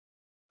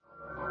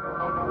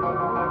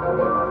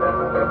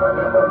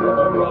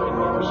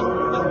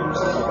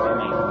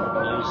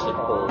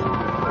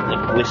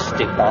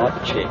linguistic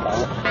objects,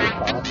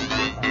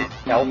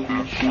 health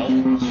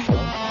machines.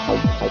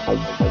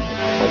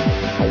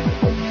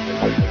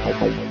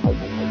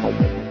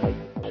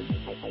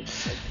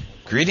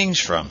 Greetings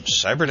from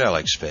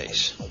Cyberdelic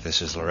Space.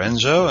 This is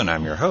Lorenzo, and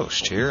I'm your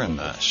host here in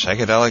the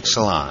Psychedelic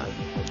Salon.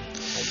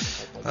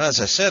 Well, as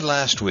I said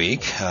last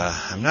week,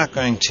 I'm not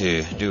going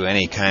to do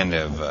any kind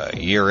of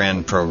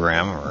year-end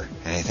program or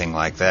anything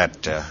like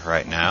that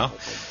right now.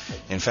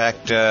 In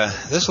fact,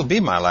 this will be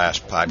my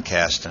last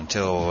podcast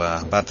until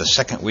about the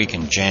second week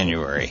in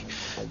January.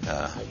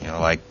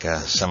 Like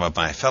some of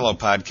my fellow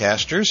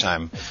podcasters,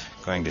 I'm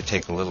going to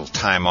take a little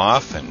time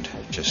off and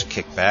just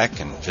kick back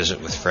and visit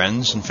with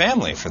friends and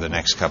family for the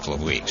next couple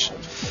of weeks.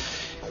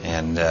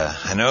 And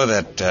I know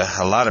that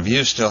a lot of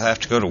you still have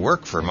to go to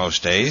work for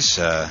most days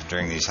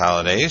during these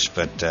holidays,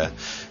 but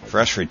for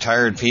us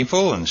retired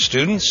people and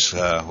students,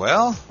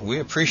 we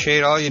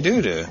appreciate all you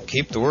do to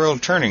keep the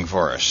world turning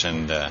for us,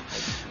 and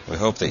we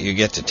hope that you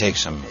get to take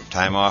some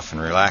time off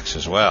and relax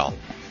as well.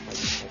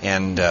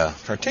 And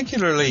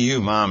particularly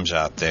you moms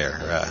out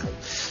there,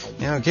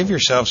 give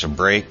yourselves a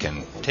break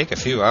and take a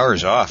few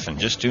hours off and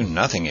just do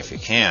nothing if you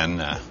can.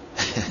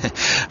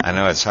 I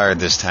know it's hard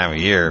this time of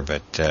year,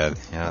 but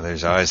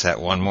there's always that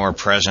one more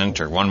present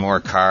or one more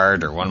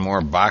card or one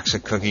more box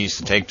of cookies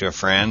to take to a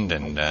friend,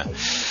 and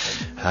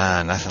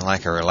nothing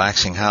like a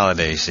relaxing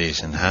holiday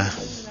season, huh?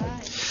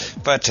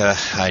 But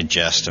I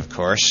jest, of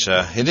course.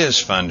 It is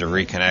fun to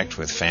reconnect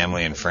with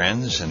family and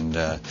friends, and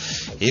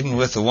even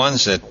with the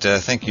ones that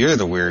think you're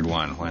the weird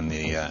one when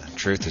the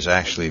truth is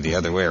actually the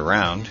other way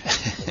around.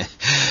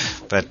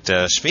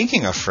 But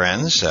speaking of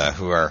friends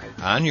who are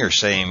on your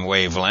same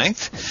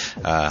wavelength,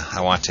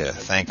 I want to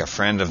thank a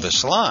friend of the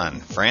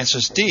salon,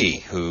 Francis D.,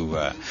 who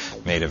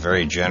made a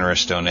very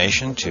generous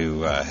donation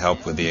to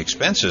help with the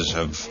expenses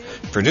of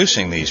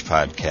producing these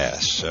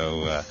podcasts.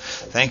 So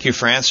thank you,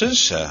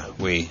 Francis.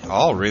 We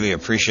all really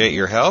appreciate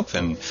your help,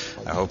 and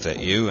I hope that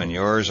you and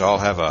yours all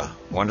have a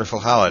wonderful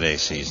holiday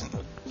season.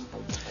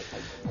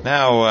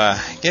 Now,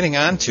 getting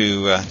on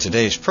to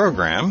today's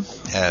program,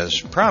 as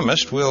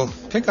promised, we'll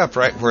pick up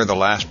right where the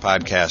last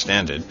podcast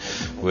ended,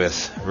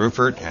 with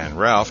Rupert and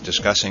Ralph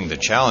discussing the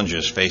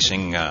challenges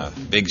facing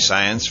big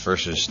science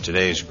versus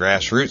today's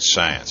grassroots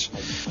science.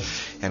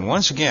 And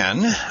once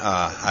again,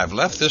 I've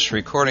left this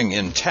recording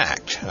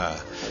intact,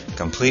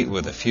 complete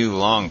with a few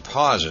long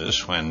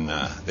pauses when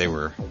they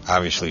were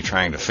obviously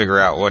trying to figure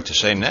out what to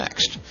say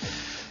next.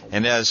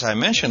 And as I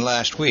mentioned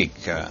last week,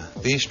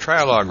 these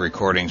trialogue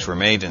recordings were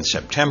made in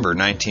September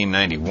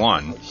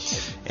 1991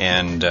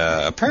 and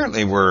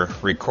apparently were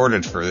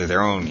recorded for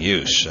their own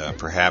use,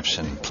 perhaps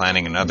in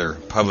planning another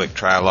public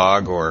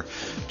trialogue or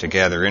to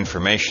gather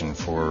information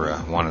for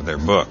one of their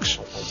books.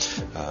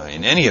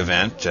 In any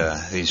event,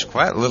 these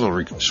quiet little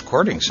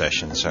recording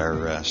sessions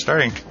are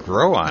starting to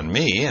grow on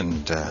me,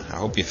 and I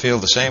hope you feel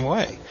the same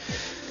way.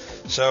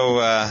 So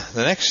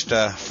the next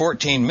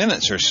 14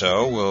 minutes or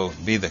so will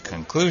be the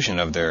conclusion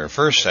of their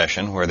first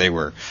session, where they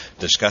were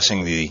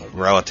discussing the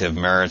relative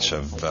merits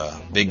of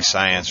big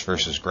science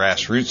versus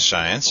grassroots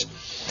science.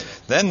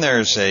 Then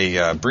there's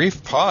a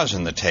brief pause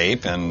in the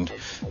tape, and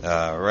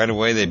right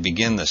away they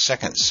begin the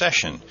second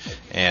session,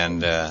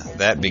 and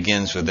that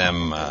begins with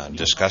them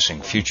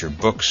discussing future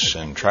books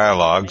and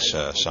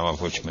trialogues, some of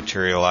which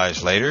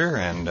materialized later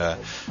and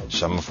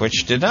some of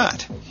which did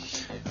not.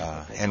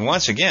 And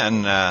once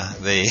again,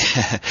 they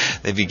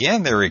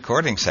began their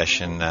recording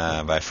session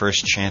by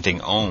first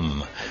chanting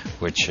Om,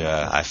 which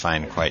I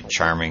find quite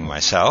charming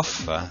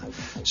myself.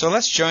 So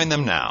let's join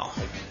them now.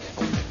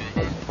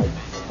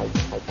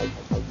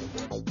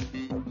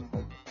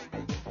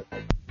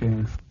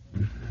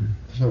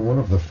 So one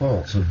of the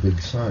faults of big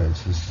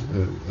science is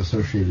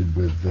associated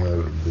with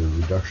the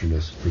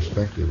reductionist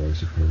perspective, I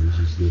suppose,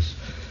 is this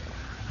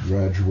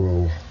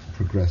gradual,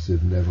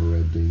 progressive,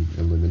 never-ending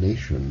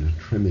elimination,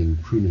 trimming,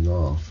 pruning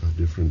off of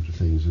different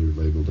things that are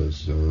labeled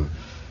as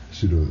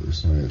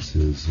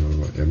pseudosciences,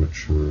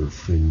 amateur,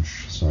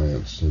 fringe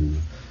science, and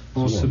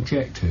or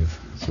subjective.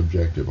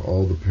 Subjective,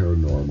 all the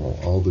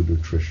paranormal, all the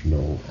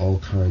nutritional, all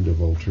kind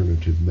of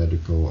alternative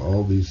medical,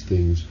 all these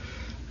things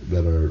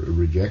that are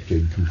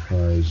rejected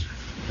comprise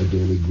a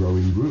daily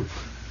growing group,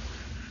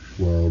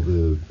 while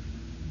the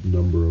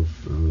number of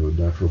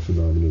natural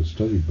phenomena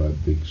studied by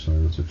big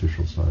science,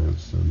 official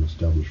science, and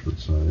establishment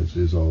science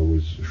is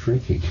always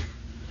shrinking.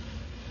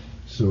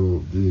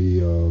 So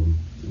the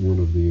one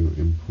of the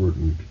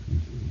important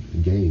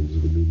gains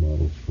of a new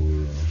model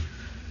for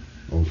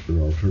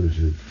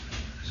alternative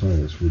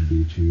science would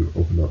be to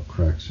open up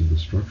cracks in the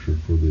structure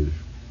for the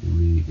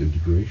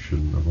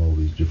reintegration of all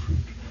these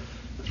different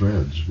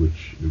threads,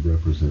 which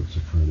represents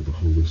a kind of a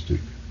holistic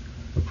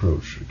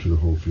approach to the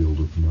whole field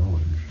of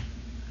knowledge,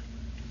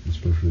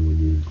 especially when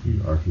you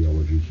include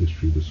archaeology,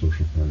 history, the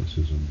social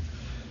sciences,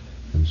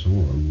 and so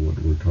on. What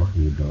we're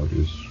talking about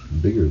is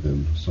bigger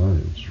than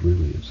science,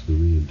 really. It's the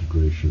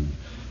reintegration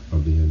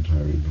of the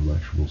entire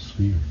intellectual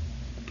sphere.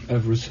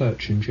 Of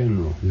research in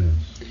general?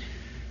 Yes.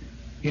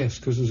 Yes,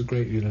 because there's a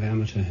great deal of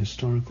amateur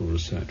historical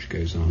research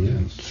goes on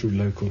yes. through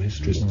local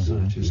history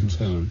societies and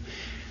so on.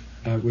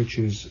 which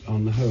is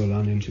on the whole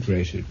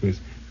unintegrated with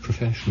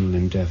professional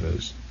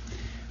endeavours.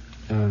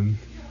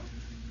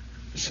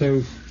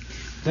 So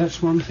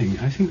that's one thing.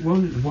 I think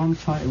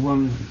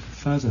one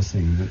further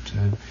thing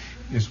that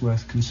is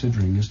worth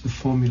considering is the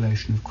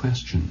formulation of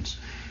questions.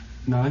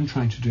 Now, I'm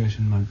trying to do it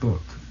in my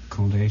book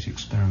called 8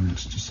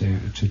 Experiments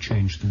to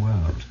Change the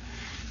World,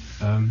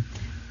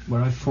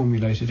 where I've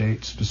formulated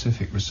 8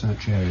 specific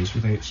research areas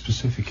with 8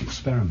 specific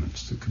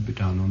experiments that could be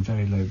done on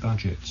very low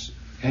budgets,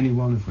 any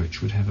one of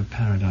which would have a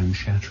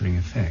paradigm-shattering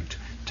effect.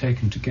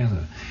 Taken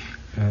together,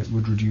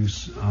 would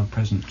reduce our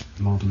present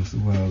model of the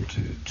world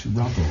to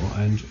rubble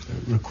and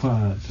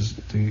require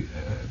the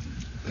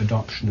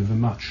adoption of a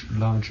much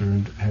larger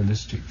and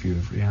holistic view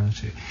of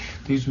reality.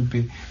 These would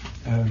be,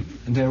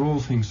 they're all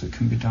things that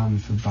can be done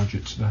for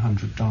budgets of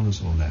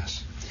 $100 or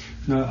less.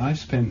 Now, I've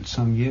spent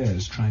some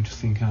years trying to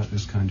think out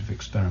this kind of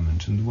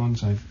experiment, and the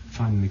ones I've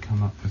finally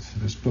come up with for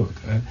this book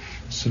are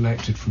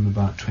selected from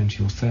about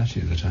 20 or 30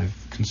 that I've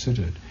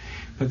considered.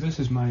 But this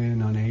is my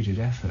own unaided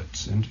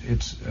efforts, and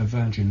it's a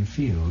virgin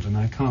field, and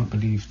I can't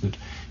believe that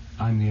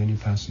I'm the only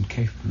person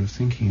capable of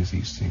thinking of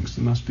these things.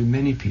 There must be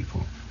many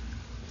people,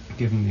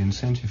 given the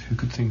incentive, who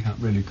could think up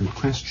really good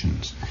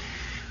questions.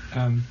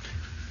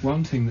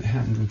 One thing that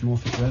happened with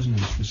morphic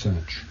resonance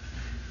research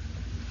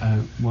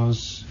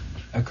was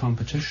a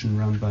competition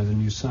run by the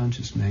New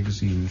Scientist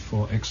magazine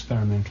for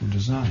experimental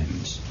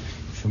designs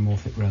for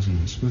morphic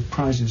resonance, with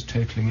prizes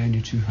totaling only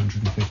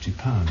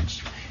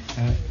 £250,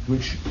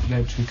 which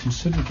led to a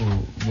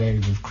considerable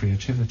wave of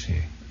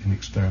creativity in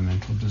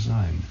experimental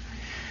design.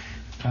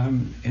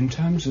 In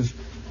terms of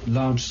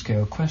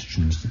large-scale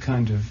questions, the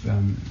kind of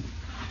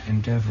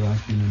endeavour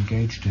I've been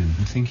engaged in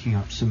thinking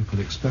up simple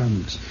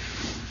experiments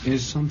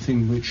is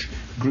something which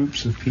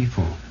groups of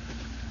people,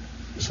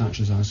 such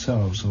as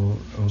ourselves or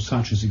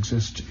such as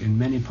exist in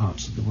many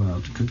parts of the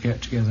world, could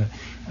get together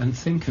and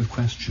think of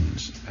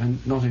questions, and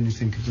not only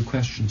think of the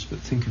questions but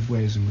think of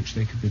ways in which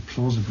they could be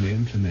plausibly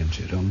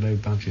implemented on low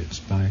budgets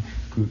by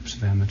groups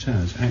of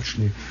amateurs,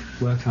 actually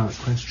work out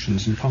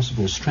questions and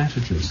possible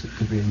strategies that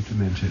could be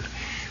implemented.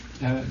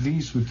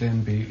 These would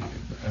then be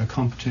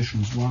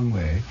competitions one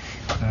way,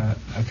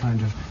 a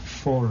kind of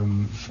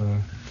forum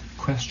for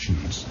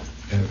questions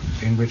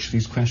in which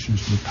these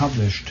questions would be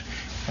published,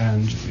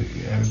 and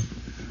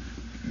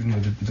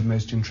the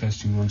most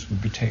interesting ones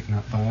would be taken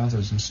up by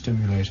others and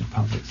stimulate a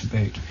public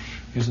debate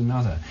is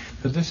another.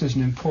 But this is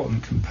an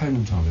important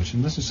component of it,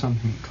 and this is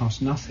something that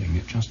costs nothing.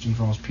 It just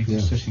involves people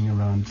sitting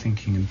around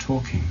thinking and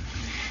talking.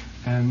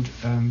 And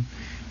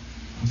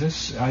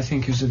this, I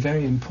think, is a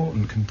very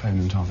important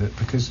component of it,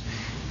 because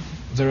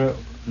there are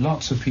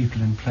lots of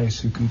people in place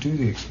who can do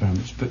the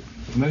experiments, but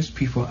most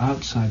people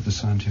outside the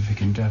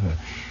scientific endeavour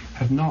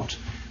have not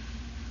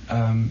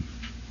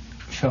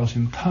felt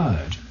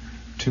empowered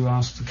to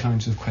ask the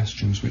kinds of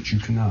questions which you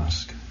can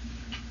ask.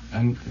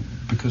 And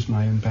because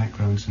my own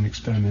background's in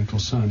experimental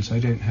science, I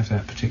don't have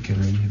that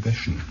particular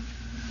inhibition.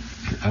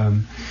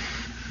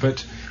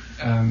 But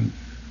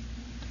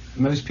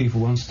most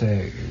people, once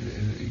they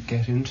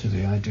get into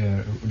the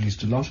idea, or at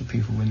least a lot of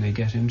people, when they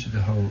get into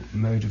the whole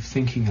mode of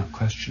thinking up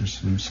questions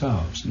for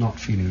themselves, not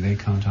feeling they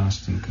can't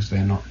ask them because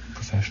they're not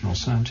professional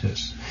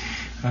scientists,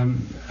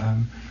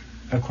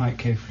 are quite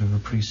capable of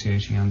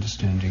appreciating,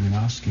 understanding and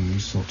asking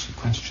these sorts of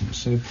questions.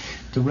 So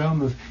the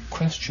realm of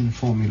question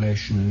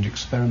formulation and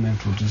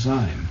experimental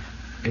design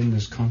in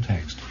this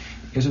context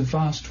is a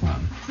vast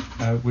one,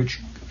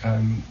 which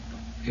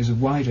is a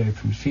wide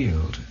open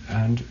field,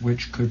 and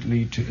which could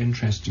lead to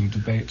interesting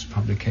debates,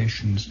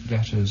 publications,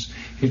 letters.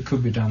 It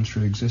could be done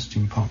through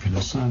existing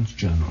popular science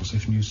journals.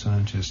 If New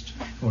Scientist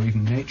or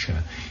even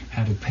Nature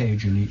had a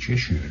page in each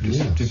issue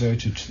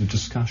devoted to the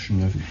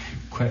discussion of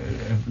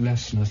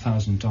less than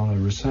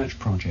 $1,000 research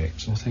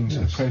projects or things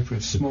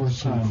appropriate, small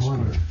science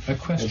corner. A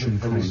question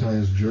corner. Every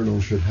science journal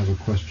should have a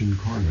question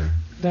corner.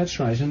 That's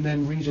right, and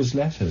then readers'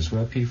 letters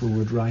where people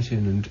would write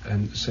in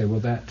and say,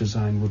 well, that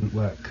design wouldn't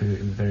work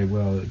very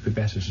well, it'd be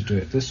better to do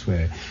it this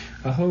way.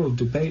 A whole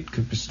debate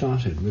could be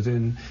started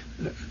within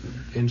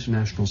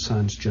international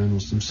science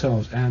journals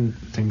themselves and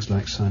things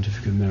like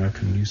Scientific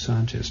American, New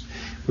Scientist,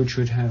 which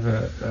would have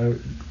a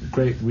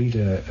great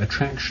reader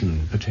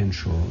attraction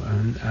potential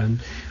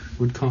and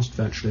would cost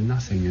virtually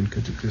nothing and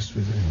could exist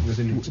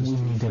within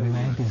existing We need a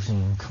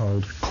magazine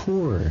called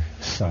Poor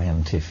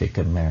Scientific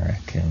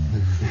American.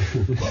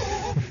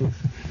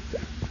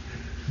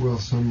 Well,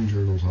 some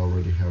journals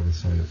already have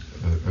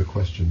a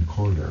question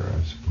corner,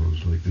 I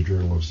suppose, like the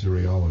Journal of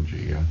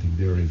Seriology. I think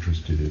they're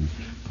interested in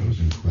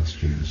posing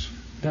questions.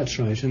 That's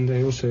right, and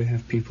they also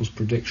have people's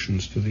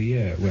predictions for the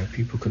year, where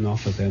people can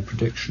offer their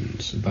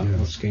predictions about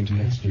what's going to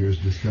happen. Next year's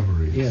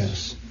discoveries.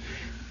 Yes.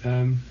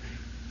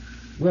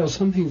 Well,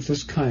 something of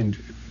this kind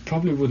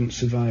probably wouldn't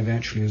survive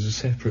actually as a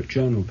separate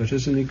journal, but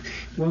as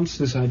once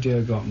this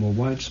idea got more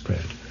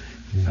widespread,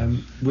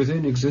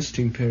 within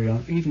existing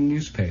even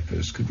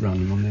newspapers could run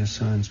them on their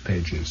science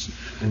pages,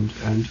 and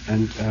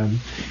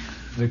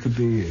there could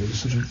be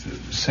sort of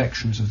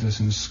sections of this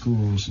in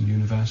schools and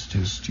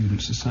universities,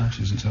 student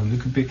societies and so on. There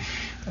could be,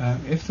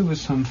 if there was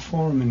some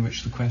forum in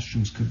which the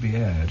questions could be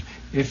aired,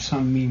 if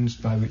some means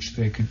by which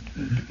they could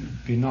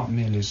be not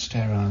merely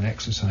sterile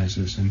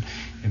exercises in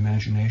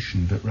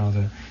imagination, but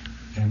rather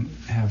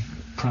have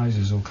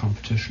prizes or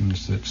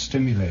competitions that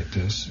stimulate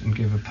this and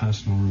give a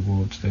personal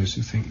reward to those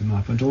who think them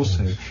up, and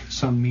also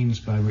some means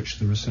by which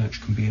the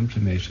research can be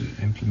implemented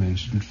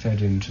and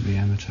fed into the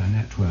amateur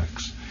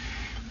networks,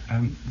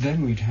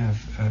 then we'd have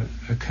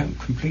a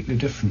completely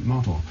different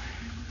model.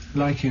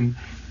 Like in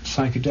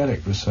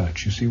psychedelic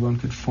research, you see, one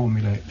could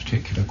formulate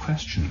particular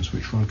questions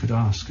which one could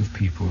ask of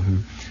people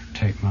who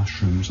take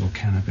mushrooms or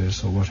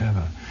cannabis or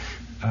whatever,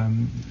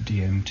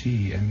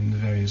 DMT, the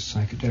various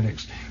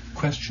psychedelics,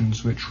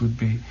 questions which would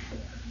be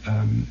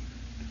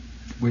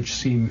which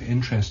seem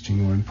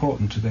interesting or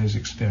important to those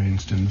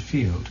experienced in the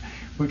field,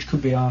 which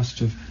could be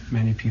asked of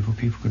many people.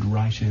 People could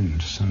write in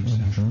to some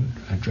central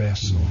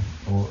address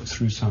or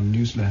through some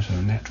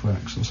newsletter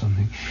networks or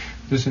something.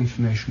 This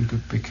information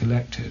could be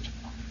collected.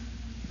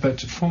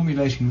 But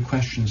formulating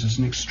questions is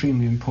an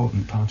extremely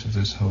important part of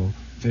this whole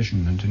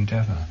vision and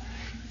endeavour.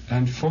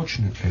 And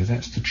fortunately,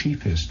 that's the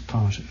cheapest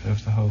part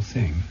of the whole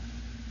thing.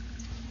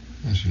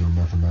 As you know,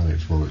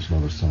 mathematics, well, it's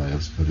not a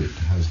science, but it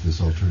has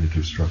this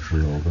alternative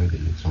structure already.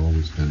 It's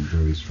always been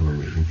very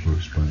strongly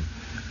influenced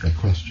by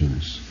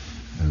questions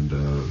and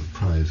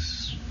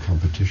prize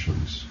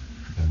competitions.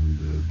 And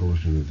the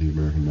Bulletin of the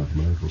American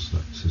Mathematical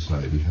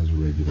Society has a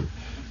regular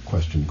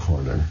question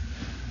corner,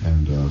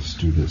 and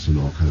students and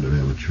all kind of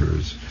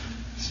amateurs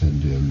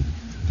send in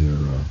their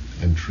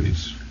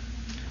entries,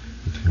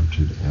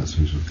 attempted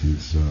answers of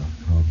these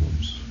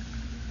problems.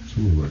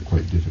 Some of them are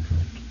quite difficult.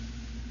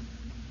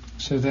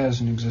 So there's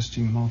an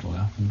existing model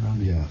up and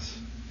running. Yes,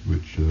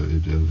 which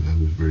it has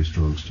a very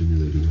strong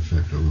stimulating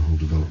effect on the whole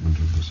development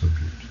of the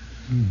subject.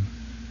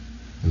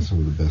 And some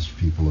of the best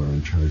people are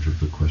in charge of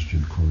the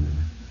question corner.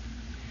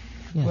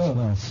 Yes,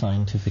 well,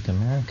 Scientific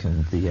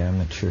American, the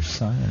amateur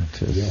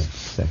scientist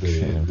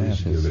section of that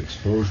has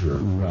exposure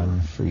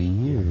run for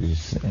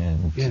years,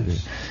 and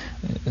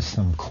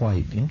some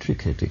quite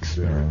intricate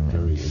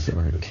experiments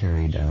are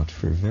carried out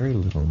for very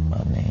little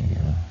money.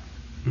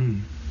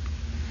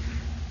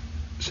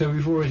 So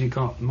we've already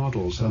got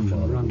models up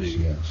and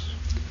running. Yes.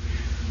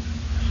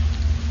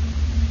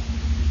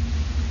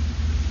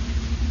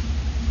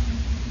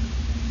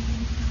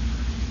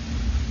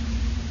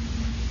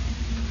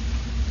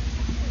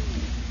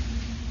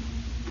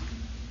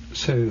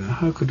 So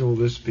how could all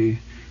this be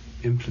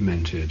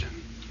implemented?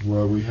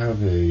 Well, we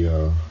have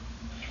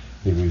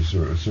we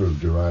sort of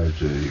derived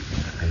a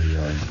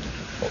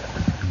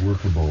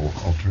workable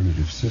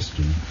alternative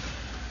system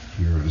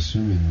here,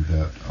 assuming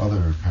that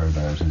other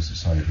paradigms in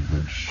society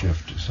would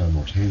shift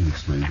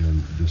simultaneously,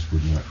 then this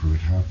would naturally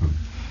happen.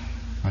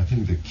 I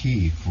think the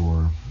key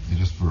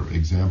just for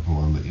example,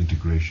 on the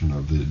integration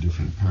of the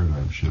different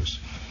paradigm shifts,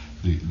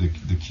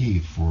 the key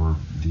for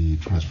the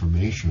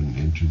transformation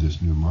into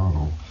this new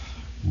model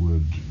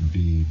would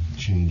be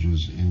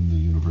changes in the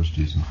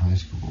universities and high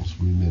schools.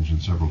 We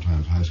mentioned several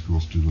times high school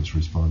students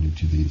responding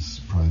to these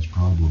prize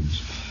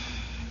problems,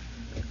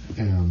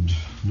 and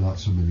not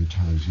so many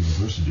times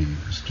university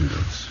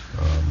students.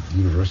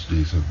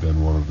 Universities have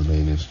been one of the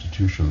main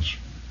institutions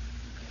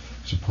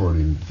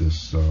supporting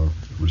this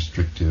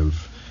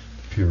restrictive,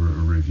 peer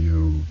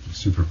review,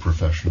 super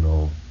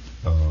professional,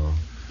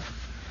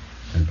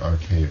 and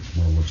archaic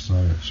model of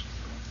science.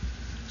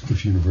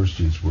 If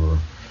universities were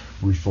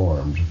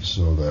reformed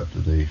so that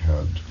they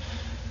had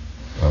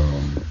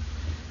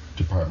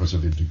departments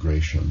of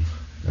integration,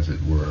 as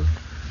it were,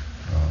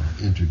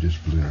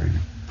 interdisciplinary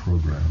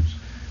programs,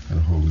 and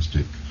a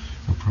holistic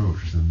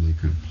approach, then they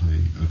could play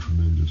a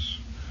tremendous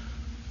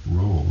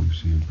role, you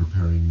see, in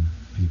preparing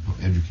people,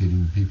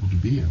 educating people to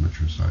be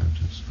amateur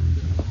scientists, for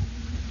example.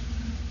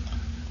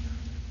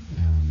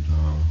 And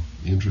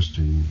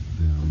interesting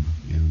them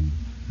in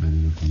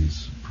many of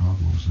these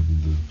problems. I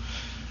mean,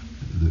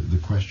 the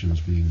questions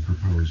being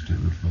proposed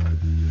by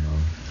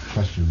the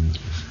question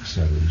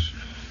setters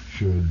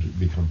should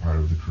become part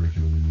of the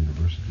curriculum in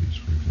universities,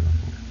 for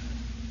example.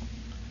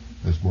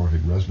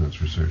 Mesmorphic resonance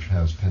research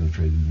has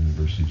penetrated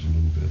universities a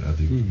little bit. At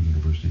the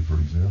University, for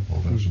example,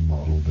 that's a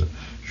model that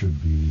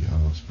should be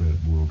spread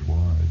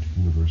worldwide.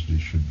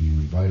 Universities should be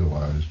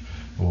revitalized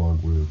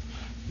along with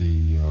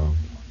the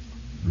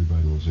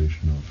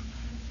revitalization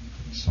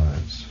of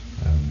science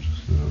and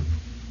the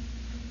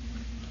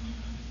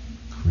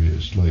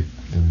it's like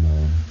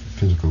in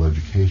physical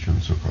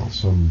education, so-called.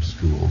 Some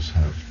schools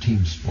have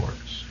team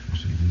sports. You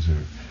see, these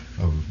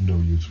are of no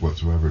use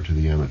whatsoever to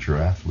the amateur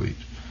athlete.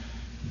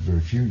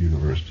 Very few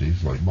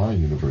universities, like my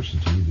university,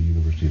 the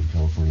University of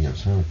California at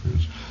Santa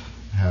Cruz,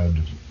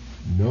 had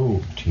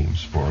no team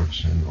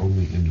sports and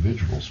only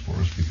individual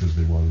sports because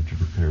they wanted to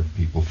prepare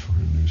people for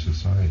a new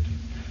society.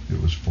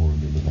 It was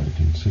formed in the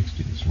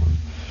 1960s when,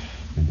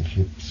 in the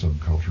hip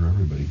subculture,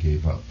 everybody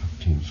gave up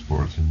team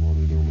sports and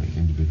wanted only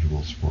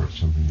individual sports,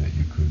 something that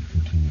you could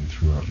continue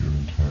throughout your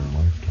entire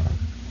lifetime.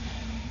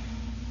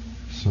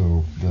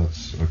 So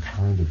that's a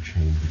kind of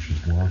change which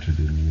is wanted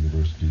in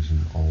universities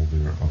and all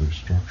their other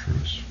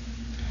structures,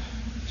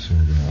 so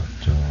that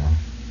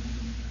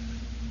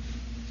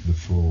the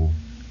full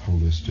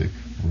holistic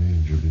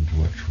range of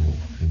intellectual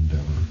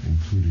endeavor,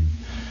 including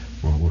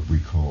what we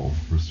call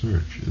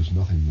research, is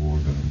nothing more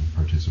than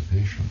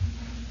participation.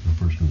 The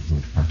person who's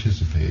going to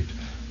participate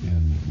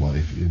in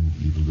life, in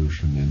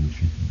evolution, in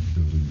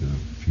building the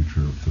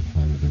future of the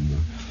planet and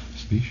the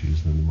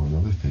species, then among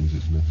other things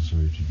it's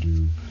necessary to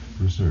do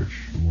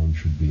research. One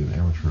should be an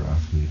amateur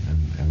athlete,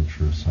 an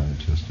amateur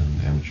scientist, an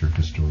amateur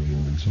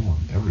historian, and so on.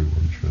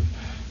 Everyone should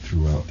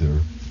throughout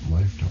their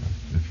lifetime.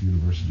 If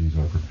universities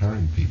are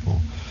preparing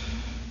people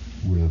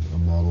with a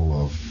model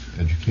of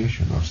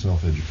education, of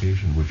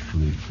self-education, which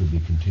could be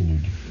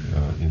continued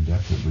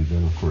indefinitely,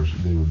 then of course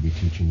they would be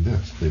teaching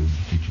this. They would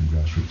be teaching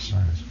grassroots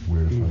science,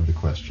 where to find the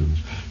questions,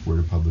 where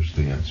to publish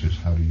the answers,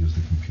 how to use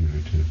the computer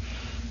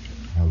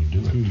how to do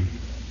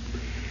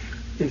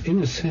it.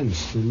 In a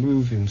sense, the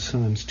move in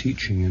science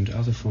teaching and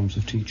other forms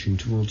of teaching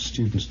towards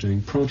students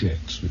doing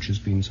projects, which has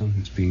been something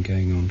that's been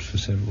going on for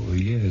several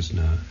years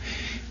now,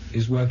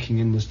 is working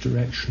in this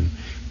direction,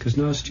 because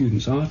now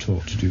students are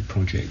taught to do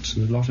projects,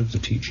 and a lot of the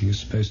teaching is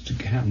supposed to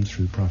happen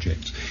through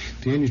projects.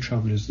 The only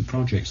trouble is the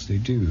projects they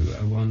do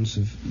are ones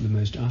of the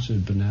most utter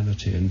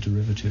banality and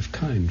derivative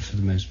kind for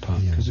the most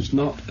part, because it's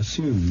not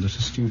assumed that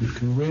a student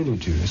can really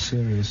do a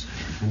serious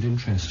and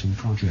interesting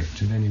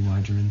project of any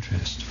wider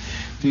interest.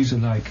 These are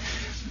like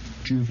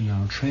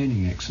juvenile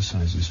training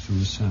exercises for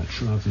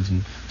research rather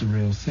than the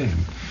real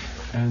thing.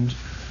 And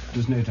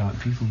there's no doubt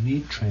people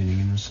need training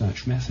in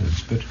research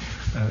methods, but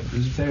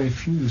there's very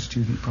few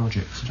student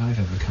projects that I've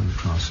ever come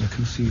across are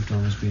conceived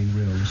of as being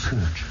real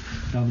research.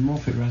 Now, the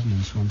morphic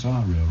resonance ones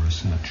are real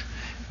research,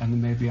 and there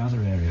may be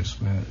other areas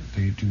where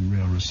they do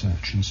real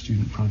research in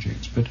student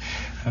projects, but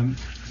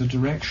the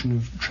direction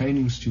of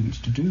training students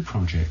to do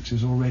projects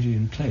is already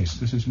in place.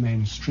 This is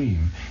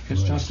mainstream.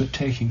 It's just that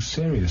taking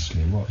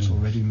seriously what's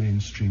already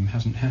mainstream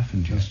hasn't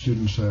happened yet. The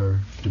students are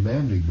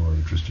demanding more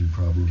interesting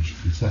problems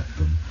to set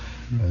them.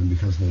 And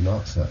because they're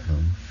not set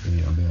them,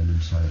 they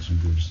abandon science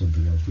and go to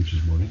something else which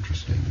is more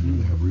interesting. And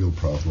they have real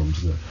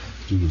problems that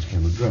students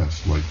can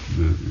address, like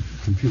the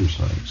computer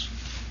science.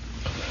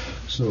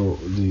 So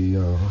the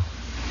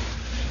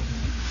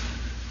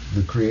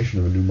creation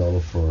of a new model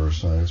for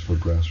science, for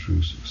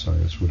grassroots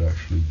science, would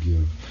actually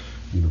give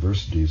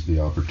universities the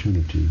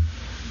opportunity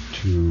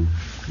to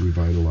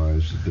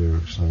revitalize their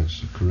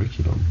science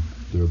curriculum,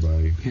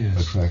 thereby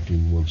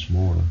attracting once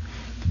more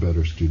the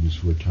better students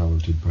who are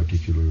talented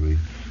particularly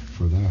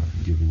for that,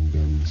 giving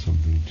them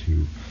something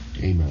to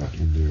aim at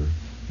in their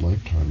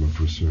lifetime of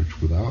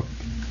research without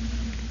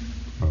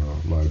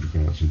large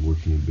grants and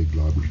working in big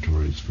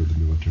laboratories for the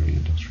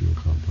military-industrial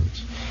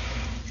complex.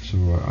 So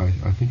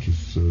I think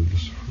it's,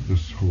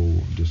 this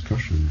whole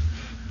discussion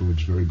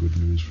bodes very good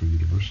news for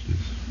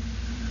universities.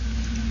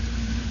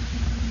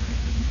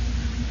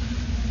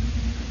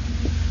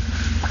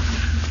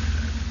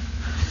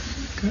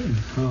 Good.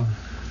 Well,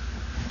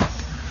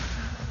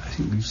 I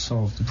think we've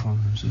solved the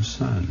problems of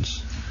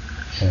science.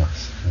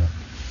 Yes.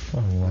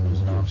 Well, you want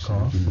to knock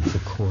off? It's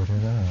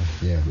 1:15.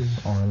 Yes.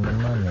 On the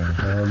money.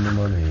 On the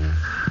money.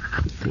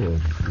 Good.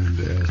 And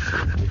as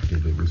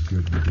predicted, it was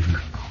good we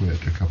didn't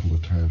quit a couple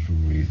of times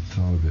when we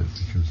thought of it,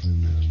 because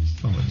then...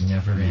 it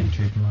never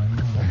entered my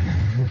mind.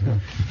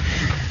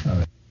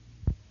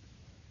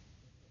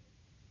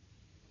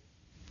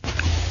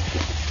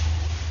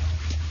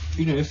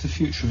 You know, if the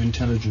future of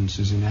intelligence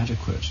is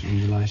inadequate in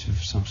the light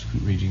of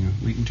subsequent reading,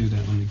 we can do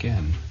that one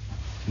again,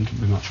 and it'll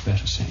be much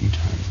better setting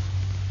time.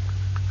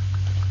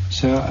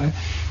 So I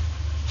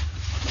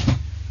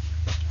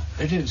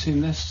don't see,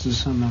 unless there's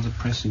some other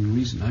pressing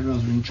reason, I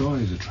rather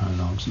enjoy the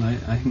trilogues, and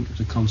I think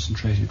the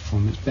concentrated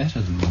form is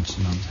better than once a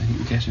month. I think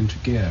we get into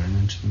gear and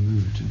into the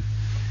mood,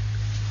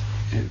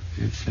 and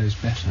it flows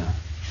better.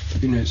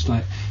 You know, it's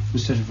like,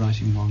 instead of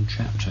writing one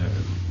chapter,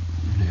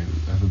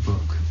 of a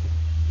book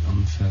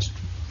on the first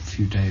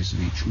few days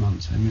of each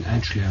month, I mean,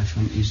 actually I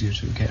find it easier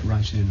to get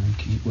right in and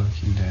keep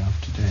working day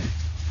after day.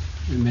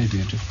 It may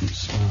be a different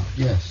style.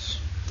 Yes.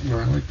 No,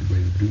 I like the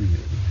way of doing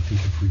it. I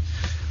think if we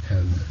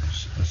had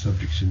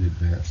subjects in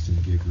advance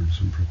and gave them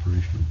some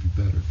preparation, it would be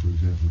better. For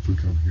example, if we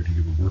come here to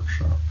give a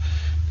workshop,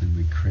 then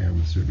we cram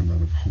a certain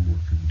amount of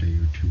homework a day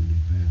or two in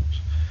advance.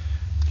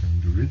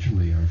 And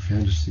originally our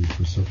fantasy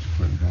for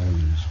subsequent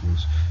volumes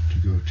was to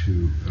go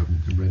to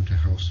rent a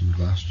house in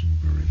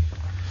Glastonbury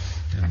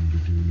and to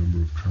do a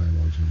number of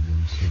trilogues on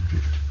one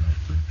subject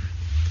about the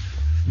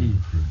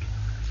Rupert.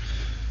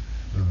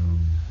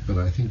 But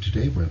I think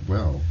today went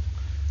well.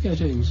 Yeah, I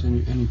don't think there's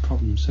any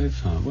problem so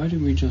far. Why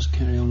don't we just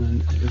carry on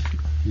and...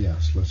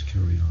 Yes, let's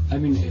carry on. I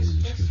mean,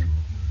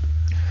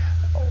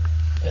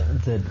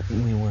 that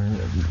we were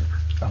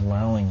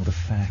allowing the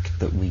fact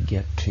that we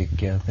get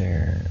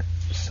together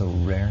so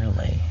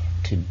rarely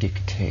to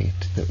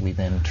dictate that we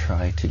then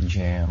try to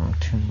jam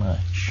too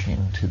much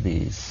into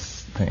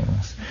these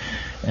things,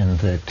 and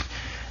that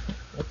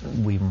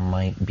we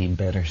might be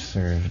better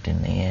served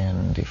in the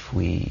end if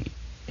we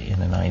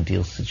in an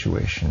ideal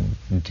situation,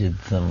 did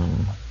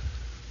them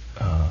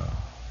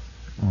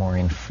more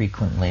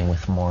infrequently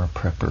with more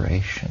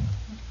preparation.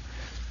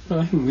 Well,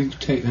 I think we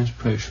could take that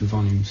approach for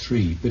Volume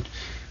 3, but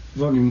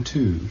Volume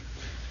 2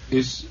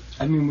 is...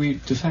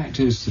 the fact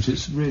is that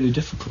it's really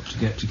difficult to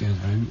get together,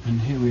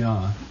 and here we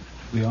are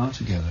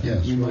together.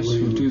 Yes, we might as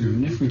well do them,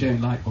 and if we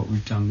don't like what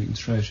we've done, we can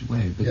throw it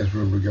away. But yes,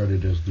 we'll regard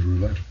it as the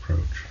roulette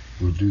approach.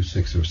 We'll do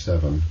 6 or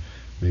 7,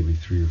 maybe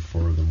 3 or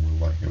 4 of them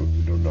we'll like, and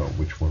we don't know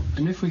which ones.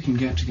 And if we can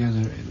get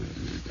together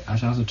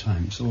at other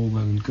times, all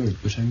well and good,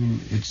 but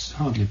it's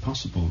hardly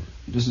possible.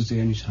 This is the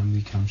only time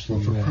we come to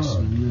the for US.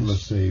 Prague,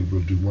 let's say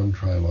we'll do one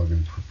trialogue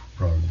in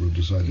Prague. We'll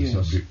decide the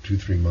subject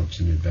 2-3 months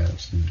in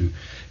advance, and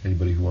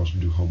anybody who wants to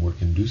do homework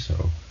can do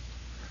so.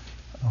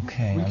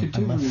 Okay, I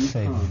must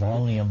say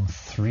Volume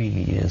 3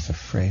 is a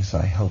phrase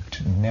I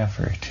hoped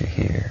never to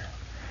hear.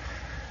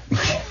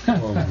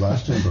 Well,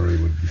 Glastonbury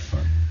would be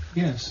fun.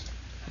 Yes.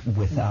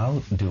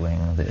 Without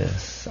doing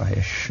this, I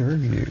assure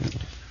you...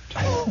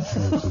 Terence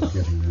is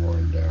getting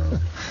worn down.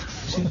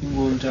 It's getting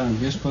worn down,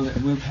 yes. Well,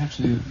 we'll have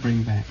to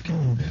bring back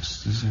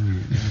this.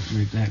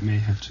 That may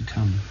have to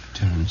come,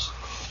 Terence.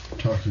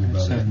 Talking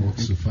about it won't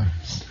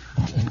suffice.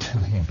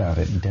 Talking about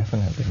it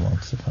definitely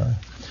won't suffice.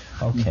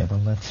 Okay,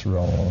 well, let's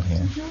roll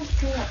here.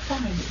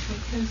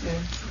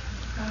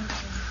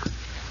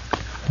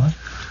 What?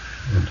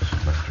 It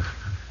doesn't matter.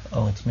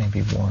 Oh, it's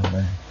maybe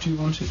warmer. Do you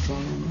want it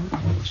drawn on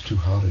that? Well, it's too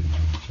hot in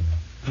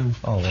here.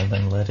 Oh, well,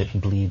 then let it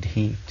bleed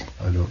heat.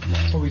 I don't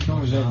mind. Well, we can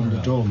always open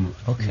the door.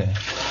 Okay.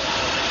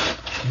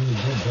 You would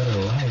get better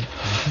light.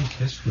 I think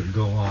this would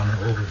go on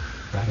over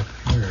right up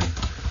here.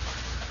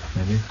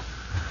 Maybe.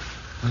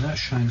 Well, that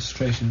shines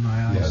straight in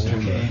my eyes. Yeah,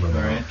 okay. All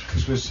right.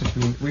 Because we're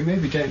sitting... We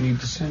maybe don't need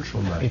the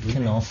central light. It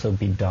can also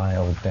be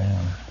dialed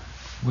down.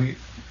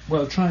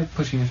 Well, try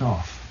putting it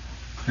off.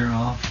 Clear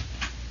off.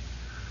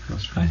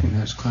 I think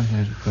that's quite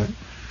adequate.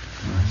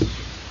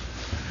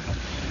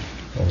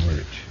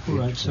 All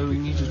right, so we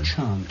need a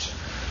chant.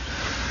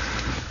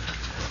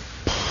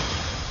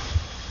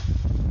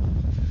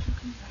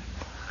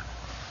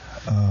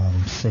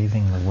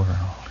 Saving the world.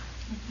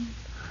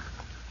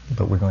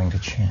 But we're going to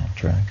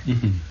chant, right?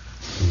 Mm-hmm.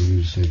 So we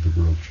need to save the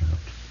world chant.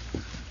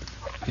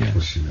 Yes.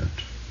 What's in it?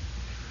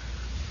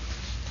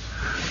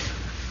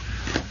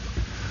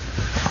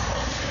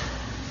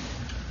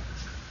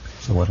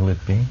 So what'll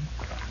it be?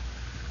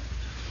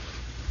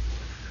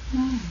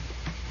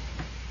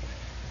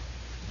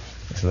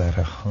 Is that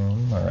a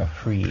hum or a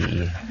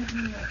hree?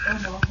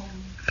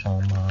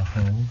 Oma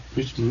hum?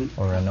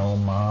 Or an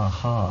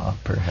omaha,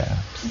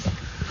 perhaps?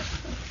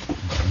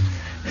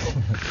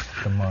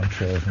 The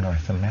mantra of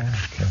North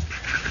America.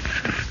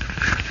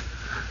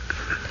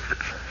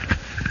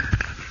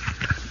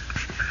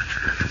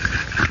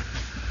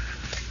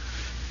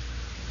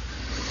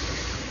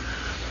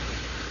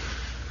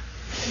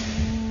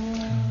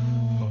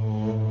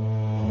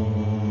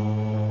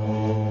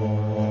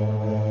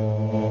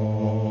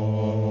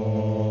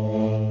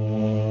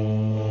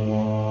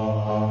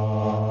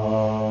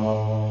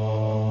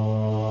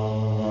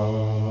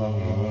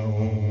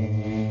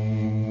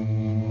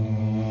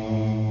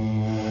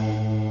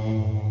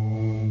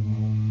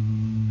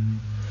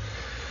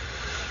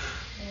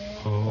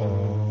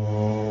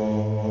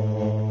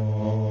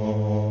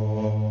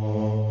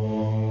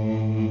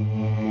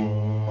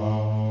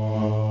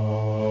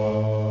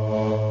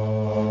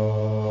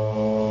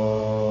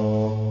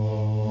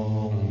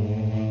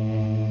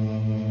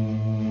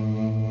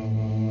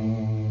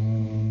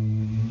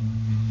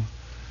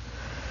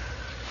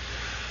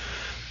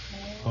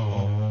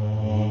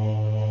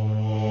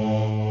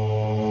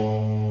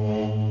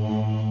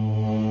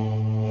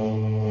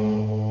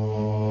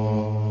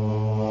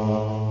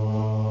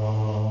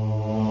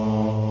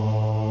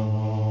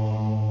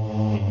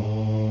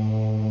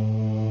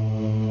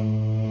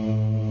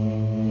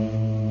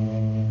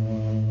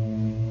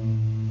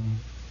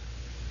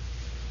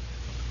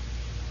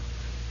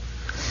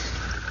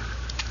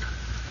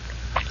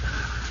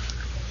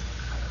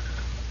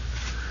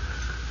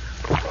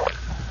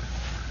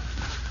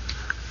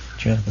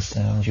 Do you have the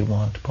sound you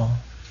want, Paul?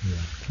 Yeah.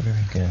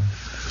 Very good.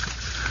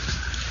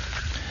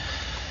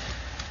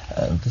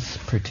 This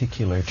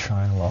particular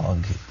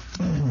trilogue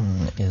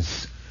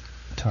is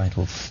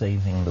titled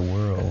Saving the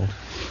World,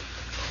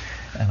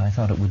 and I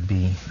thought it would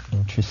be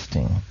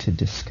interesting to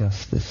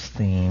discuss this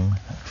theme,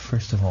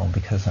 first of all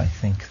because I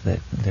think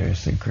that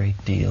there's a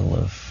great deal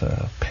of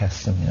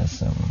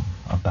pessimism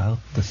about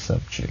the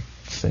subject,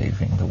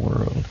 saving the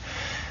world,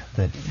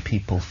 that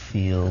people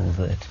feel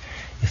that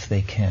if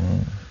they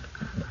can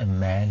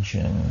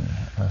imagine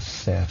a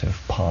set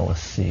of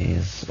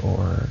policies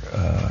or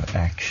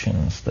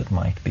actions that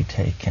might be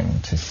taken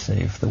to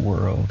save the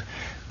world,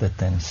 that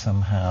then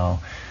somehow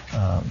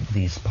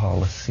these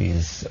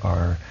policies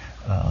are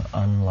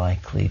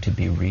unlikely to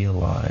be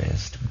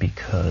realized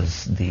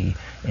because the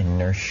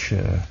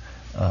inertia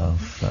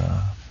of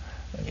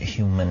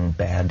human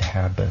bad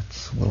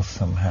habits will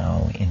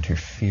somehow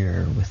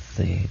interfere with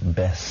the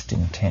best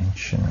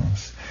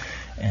intentions,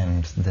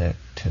 and that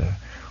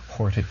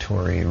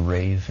hortatory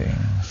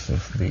ravings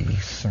of the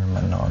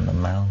Sermon on the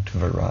Mount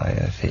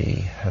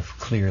variety have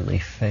clearly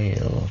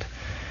failed.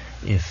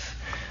 If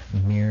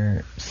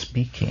mere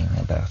speaking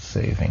about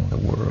saving the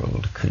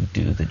world could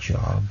do the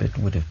job, it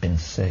would have been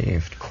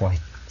saved quite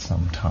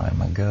some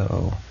time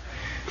ago.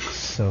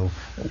 So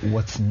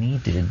what's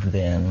needed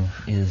then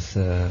is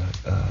a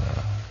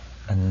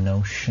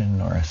notion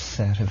or a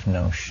set of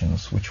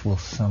notions which will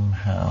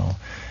somehow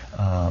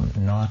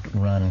not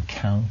run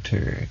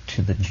counter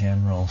to the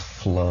general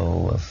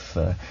flow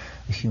of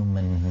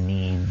human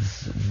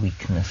needs,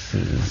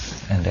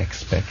 weaknesses, and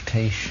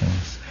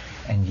expectations,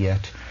 and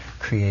yet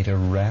create a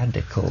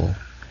radical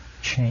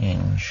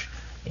change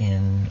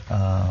in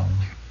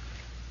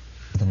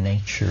the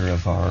nature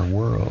of our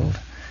world.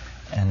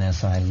 And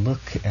as I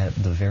look at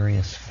the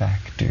various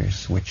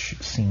factors which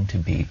seem to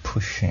be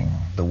pushing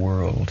the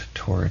world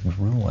toward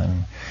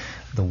ruin,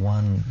 the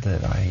one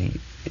that I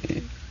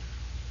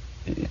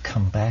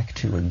come back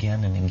to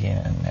again and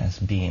again as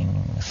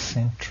being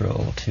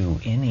central to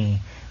any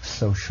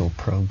social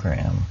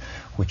program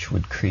which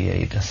would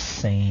create a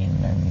sane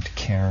and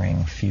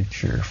caring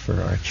future for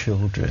our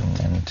children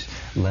and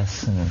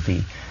lessen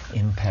the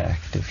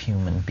impact of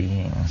human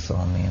beings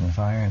on the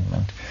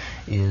environment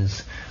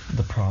is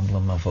the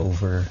problem of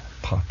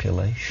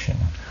overpopulation.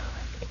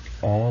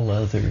 All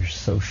other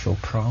social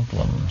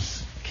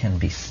problems can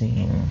be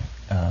seen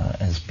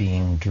as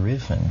being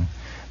driven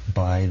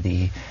by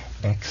the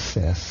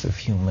excess of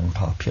human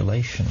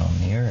population on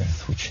the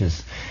earth, which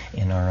has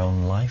in our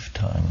own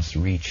lifetimes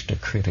reached a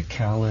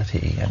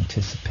criticality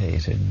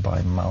anticipated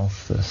by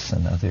Malthus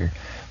and other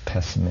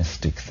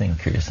pessimistic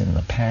thinkers in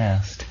the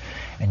past.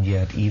 And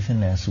yet,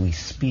 even as we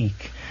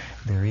speak,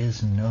 there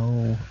is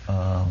no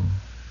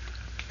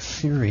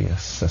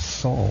serious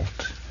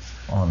assault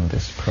on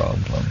this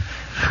problem.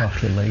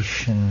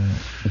 Population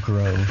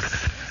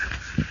growth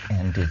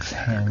and its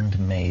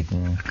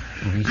handmaiden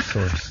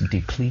resource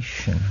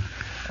depletion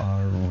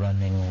are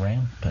running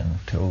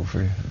rampant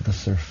over the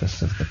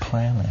surface of the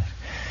planet.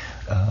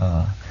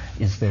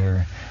 Is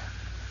there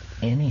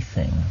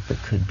anything that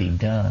could be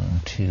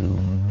done to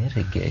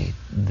mitigate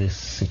this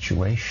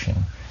situation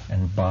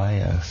and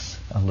buy us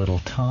a little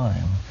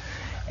time?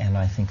 And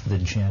I think the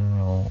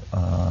general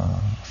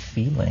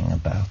feeling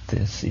about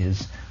this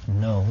is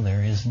no,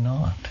 there is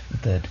not.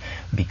 That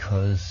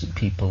because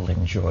people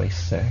enjoy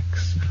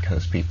sex,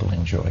 because people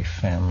enjoy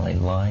family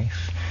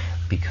life,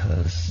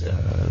 because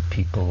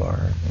people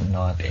are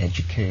not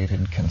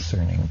educated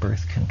concerning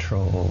birth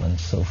control and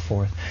so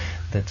forth,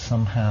 that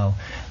somehow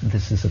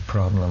this is a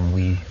problem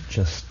we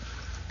just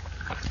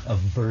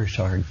avert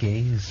our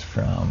gaze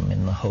from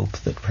in the hope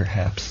that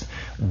perhaps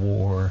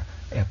war,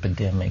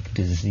 epidemic,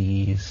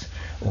 disease,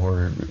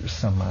 or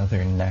some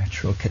other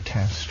natural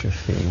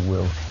catastrophe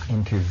will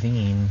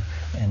intervene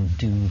and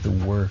do the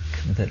work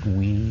that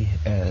we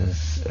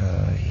as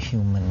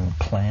human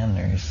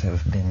planners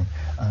have been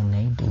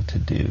unable to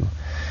do.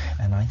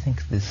 And I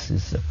think this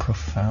is a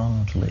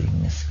profoundly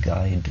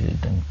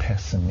misguided and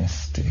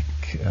pessimistic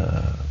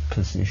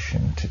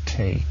position to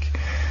take.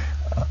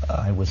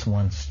 I was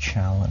once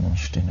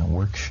challenged in a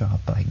workshop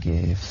I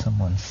gave.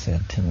 Someone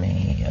said to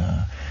me,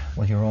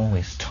 well, you're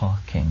always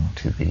talking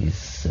to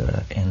these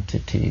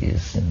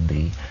entities in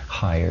the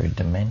higher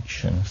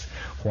dimensions.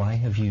 Why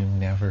have you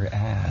never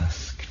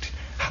asked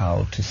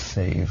how to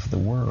save the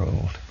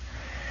world?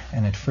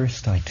 And at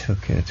first I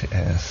took it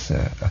as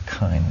a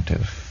kind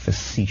of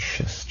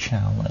facetious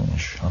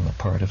challenge on the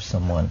part of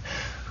someone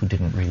who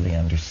didn't really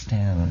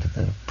understand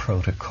the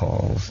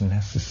protocols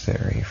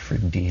necessary for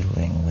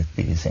dealing with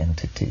these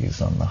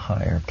entities on the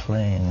higher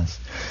planes.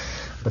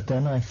 But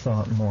then I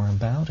thought more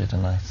about it,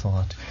 and I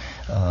thought,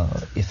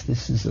 if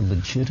this is a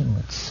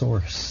legitimate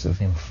source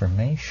of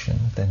information,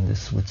 then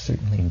this would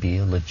certainly be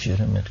a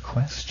legitimate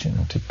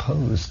question to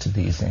pose to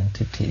these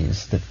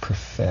entities that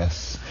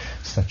profess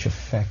such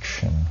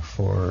affection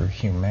for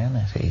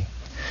humanity.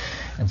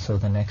 And so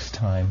the next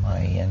time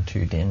I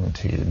entered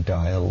into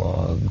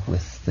dialogue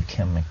with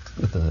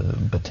the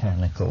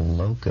botanical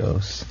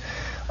logos,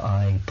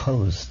 I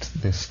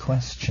posed this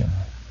question: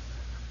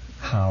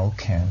 how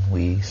can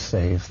we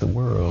save the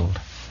world?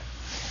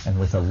 And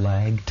with a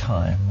lag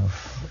time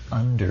of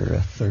under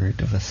a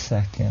third of a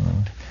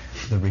second,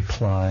 the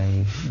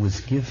reply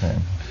was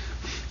given.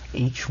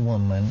 Each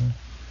woman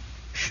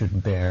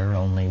should bear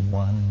only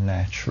one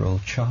natural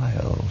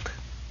child,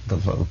 the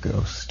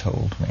logos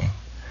told me.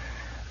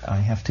 I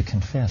have to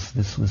confess,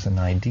 this was an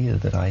idea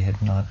that I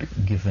had not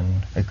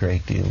given a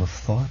great deal of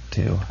thought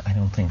to. I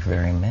don't think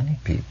very many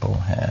people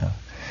have.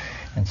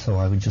 And so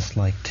I would just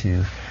like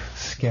to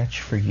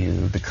sketch for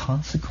you the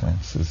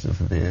consequences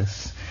of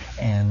this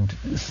and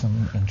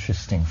some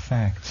interesting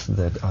facts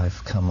that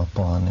I've come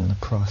upon in the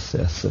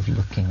process of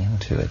looking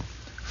into it.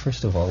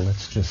 First of all,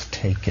 let's just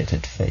take it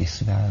at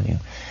face value.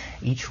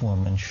 Each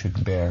woman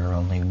should bear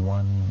only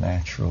one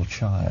natural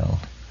child.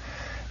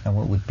 Now,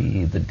 what would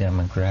be the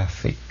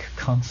demographic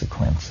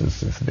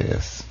consequences of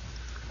this?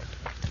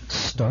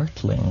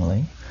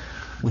 Startlingly,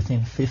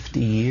 within 50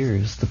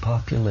 years, the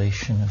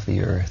population of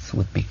the Earth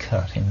would be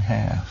cut in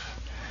half.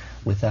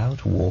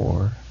 without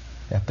war,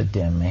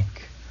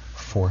 epidemic,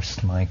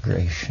 forced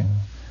migration,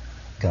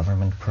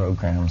 government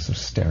programs of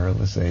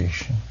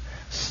sterilization,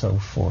 so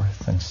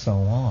forth and so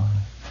on.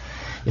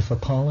 If a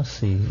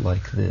policy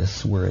like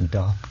this were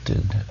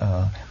adopted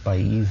by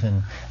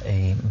even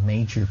a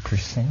major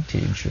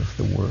percentage of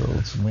the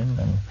world's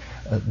women,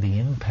 the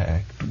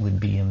impact would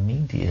be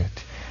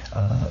immediate.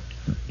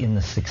 In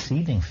the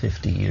succeeding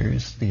 50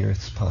 years, the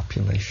Earth's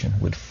population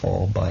would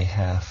fall by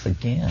half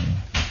again.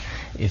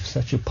 If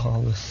such a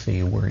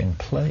policy were in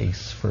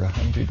place for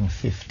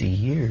 150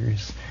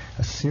 years,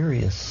 a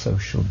serious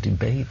social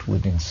debate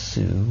would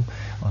ensue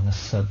on a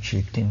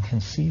subject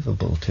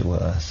inconceivable to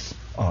us.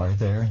 Are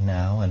there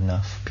now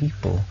enough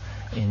people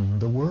in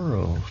the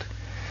world?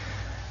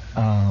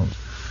 I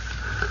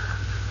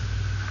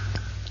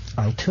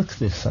took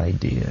this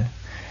idea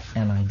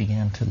and I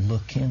began to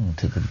look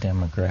into the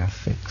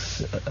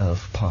demographics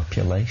of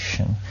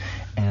population,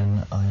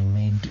 and I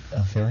made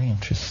a very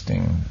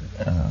interesting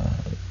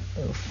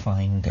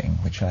finding,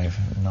 which I've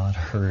not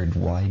heard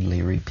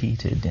widely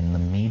repeated in the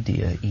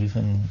media,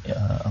 even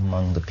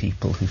among the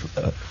people who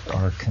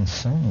are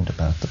concerned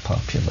about the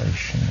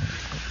population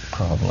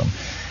problem,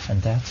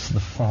 and that's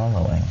the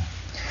following.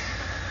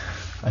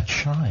 A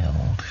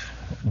child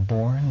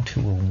born to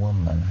a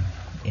woman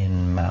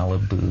in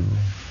Malibu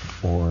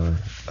or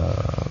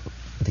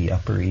the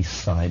Upper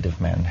East Side of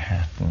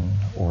Manhattan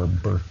or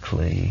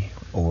Berkeley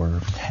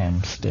or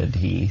Hampstead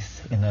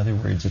Heath, in other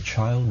words, a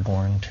child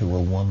born to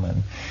a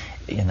woman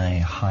in a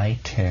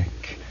high-tech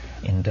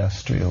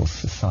industrial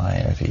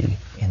society,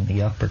 in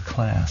the upper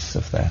class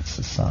of that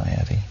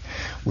society,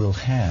 will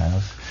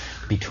have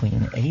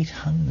between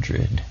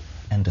 800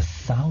 and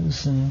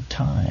 1,000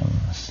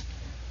 times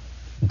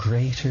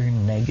greater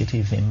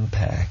negative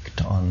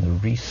impact on the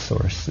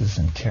resources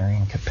and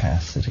carrying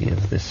capacity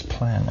of this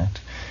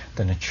planet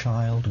than a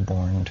child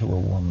born to a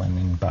woman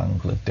in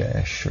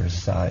Bangladesh or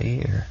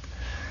Zaire.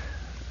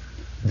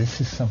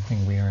 This is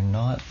something we are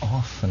not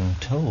often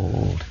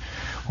told.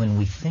 When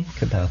we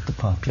think about the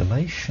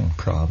population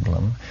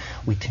problem,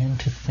 we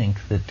tend to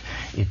think that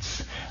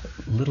it's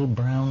little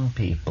brown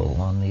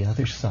people on the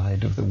other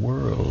side of the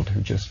world who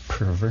just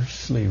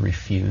perversely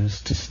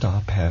refuse to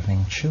stop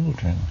having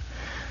children.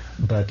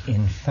 But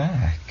in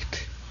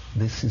fact,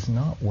 this is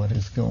not what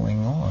is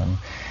going on.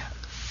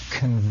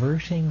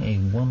 Converting a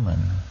woman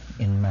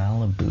in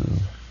Malibu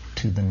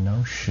to the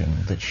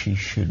notion that she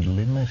should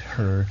limit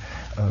her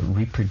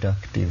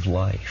reproductive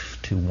life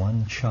to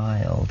one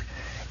child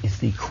is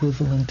the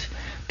equivalent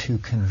to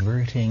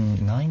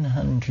converting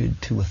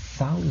 900 to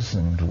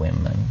 1,000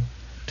 women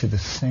to the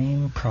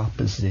same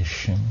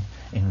proposition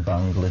in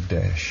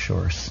Bangladesh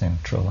or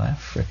Central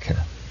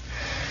Africa.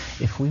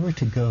 If we were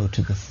to go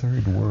to the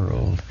third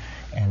world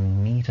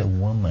and meet a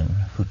woman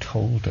who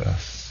told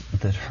us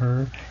that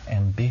her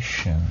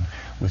ambition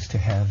was to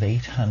have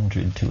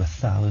 800 to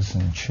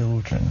 1,000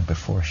 children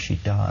before she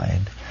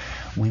died,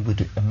 we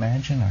would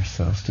imagine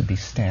ourselves to be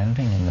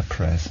standing in the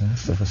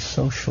presence of a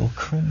social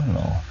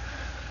criminal,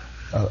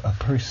 a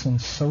person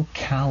so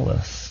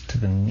callous to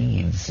the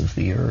needs of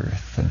the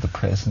earth and the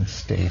present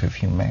state of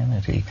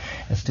humanity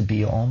as to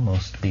be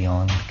almost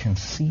beyond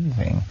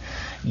conceiving.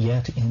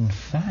 Yet, in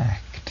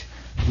fact,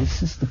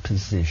 this is the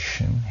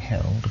position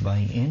held by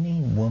any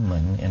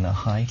woman in a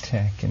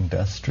high-tech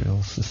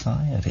industrial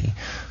society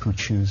who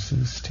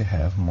chooses to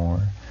have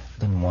more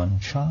than one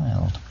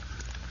child.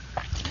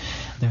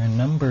 There are a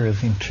number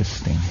of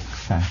interesting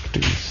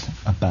factors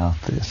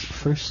about this.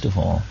 First of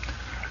all,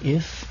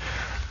 if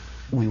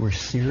we were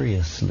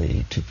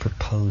seriously to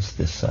propose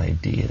this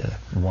idea,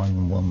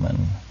 one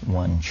woman,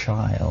 one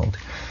child,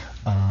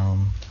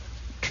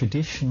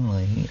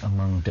 traditionally,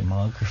 among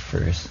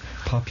demographers,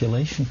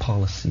 population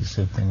policies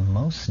have been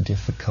most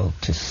difficult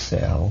to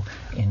sell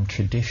in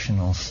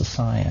traditional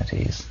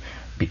societies,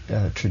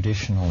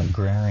 traditional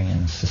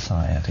agrarian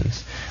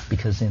societies,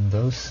 because in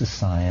those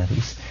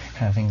societies,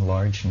 having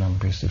large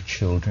numbers of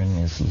children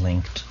is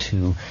linked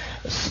to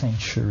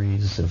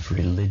centuries of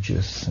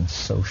religious and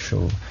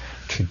social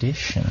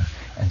tradition.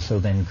 And so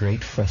then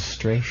great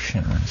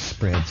frustration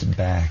spreads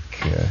back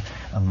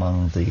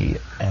among the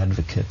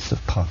advocates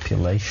of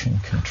population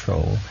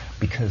control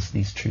because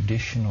these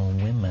traditional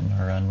women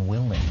are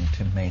unwilling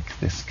to make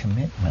this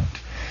commitment.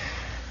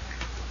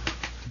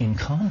 In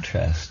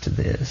contrast to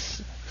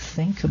this,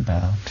 think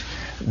about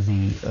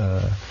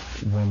the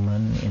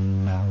woman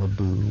in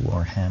Malibu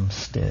or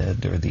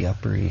Hampstead or the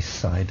Upper East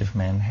Side of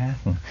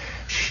Manhattan.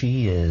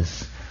 She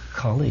is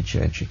college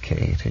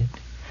educated.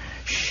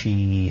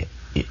 She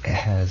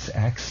has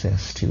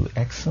access to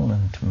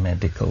excellent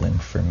medical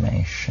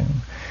information.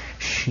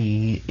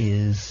 She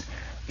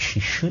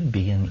should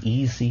be an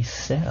easy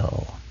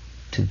sell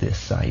to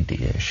this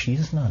idea. She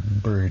is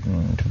not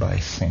burdened by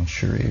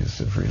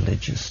centuries of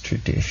religious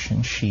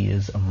tradition. She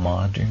is a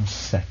modern,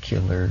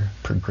 secular,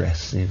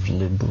 progressive,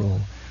 liberal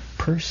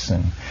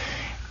person.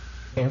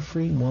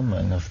 Every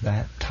woman of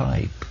that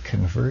type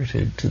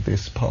converted to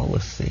this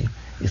policy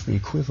is the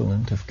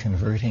equivalent of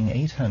converting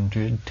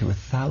 800 to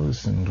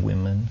 1,000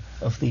 women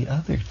of the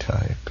other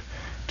type.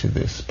 to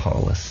this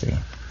policy.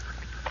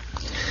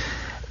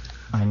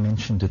 I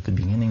mentioned at the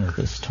beginning of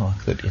this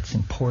talk that it's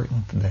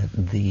important that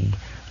the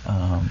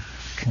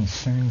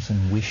concerns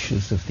and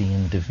wishes of the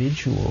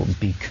individual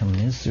be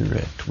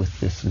commiserate with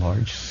this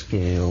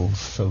large-scale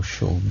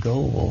social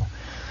goal.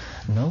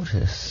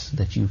 Notice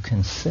that you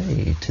can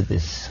say to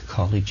this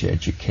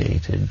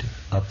college-educated,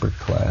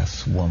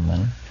 upper-class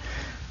woman,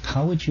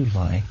 how would you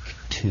like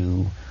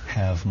to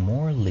have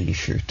more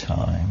leisure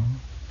time,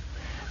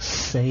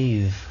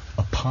 save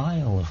a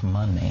pile of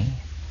money,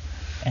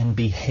 and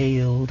be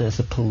hailed as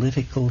a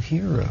political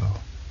hero?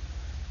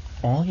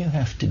 All you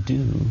have to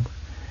do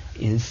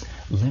is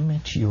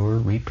limit your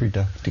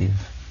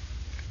reproductive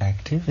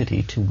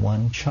activity to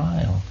one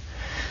child.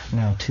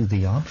 Now, to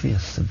the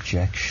obvious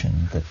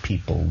objection that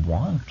people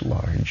want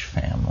large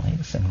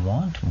families and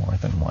want more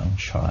than one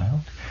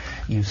child,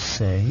 you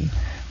say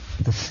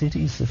the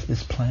cities of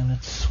this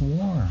planet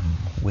swarm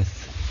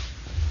with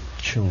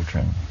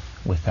children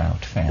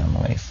without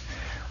families.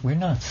 We're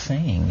not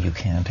saying you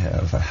can't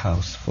have a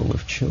house full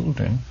of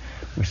children.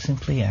 We're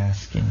simply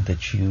asking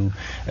that you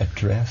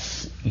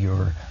address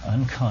your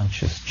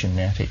unconscious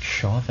genetic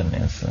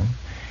chauvinism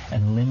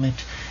and limit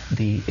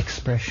the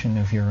expression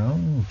of your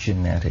own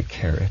genetic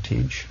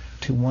heritage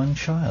to one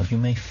child. You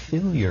may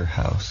fill your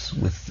house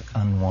with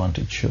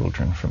unwanted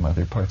children from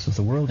other parts of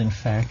the world. In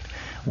fact,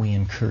 we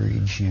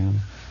encourage you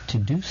to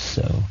do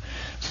so.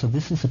 So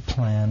this is a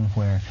plan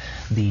where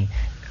the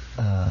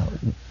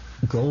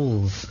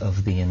goals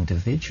of the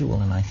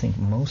individual, and I think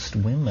most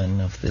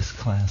women of this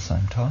class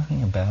I'm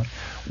talking about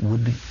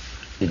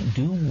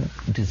do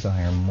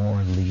desire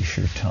more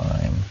leisure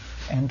time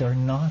and are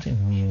not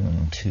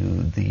immune to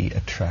the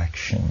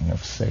attraction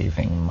of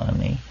saving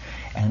money,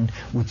 and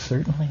would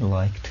certainly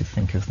like to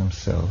think of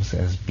themselves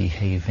as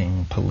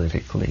behaving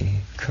politically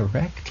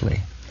correctly.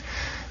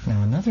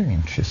 Now, another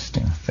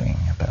interesting thing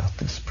about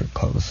this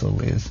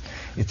proposal is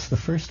it's the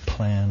first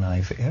plan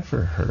I've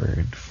ever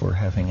heard for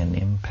having an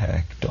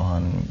impact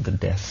on the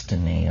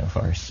destiny of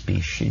our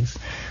species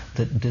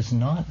that does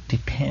not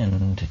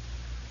depend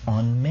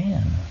on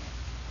men.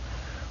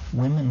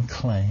 Women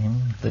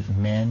claim that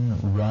men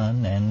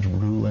run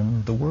and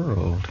ruin the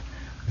world.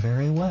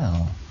 Very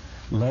well.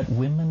 Let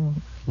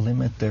women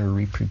limit their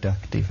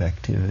reproductive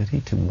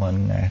activity to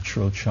one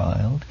natural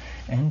child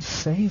and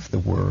save the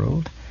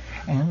world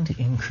and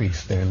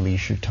increase their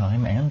leisure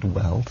time and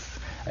wealth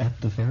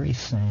at the very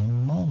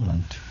same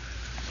moment.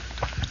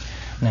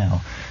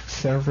 Now,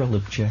 several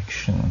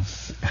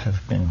objections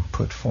have been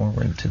put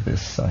forward to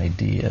this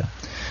idea.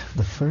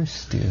 The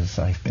first is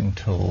I've been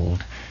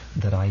told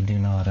that I do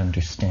not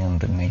understand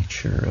the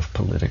nature of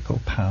political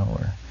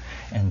power,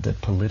 and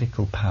that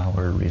political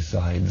power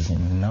resides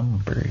in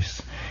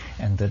numbers,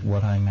 and that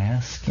what I'm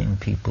asking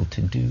people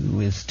to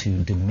do is to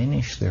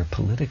diminish their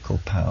political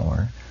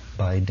power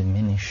by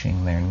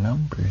diminishing their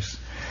numbers.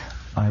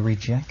 I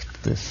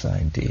reject this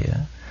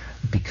idea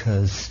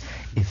because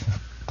if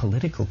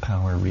political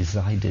power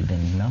resided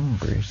in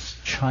numbers,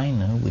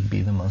 China would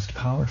be the most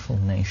powerful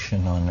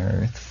nation on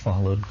earth,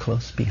 followed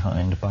close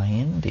behind by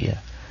India.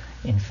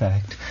 In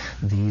fact,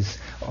 these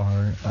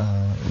are,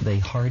 they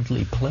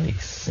hardly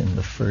place in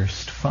the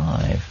first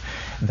five.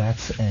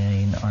 That's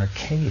an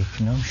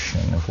archaic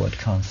notion of what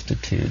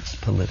constitutes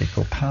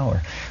political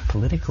power.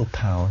 Political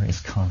power is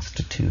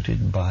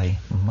constituted by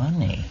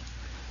money,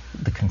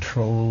 the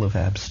control of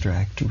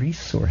abstract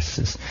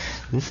resources.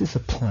 This is a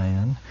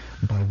plan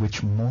by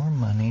which more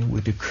money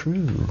would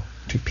accrue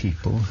to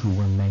people who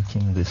were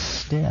making this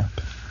step.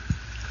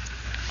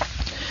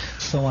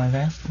 So I've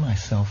asked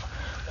myself,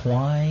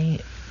 why,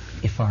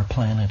 if our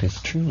planet is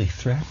truly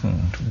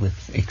threatened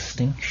with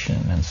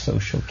extinction and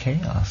social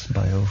chaos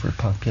by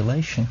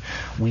overpopulation,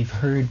 we've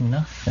heard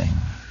nothing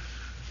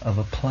of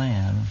a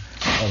plan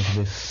of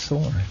this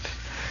sort.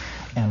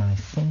 And I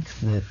think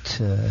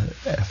that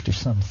after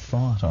some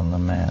thought on the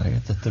matter,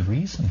 that the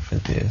reason for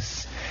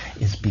this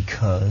is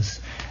because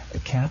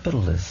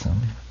capitalism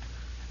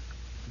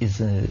is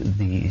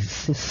the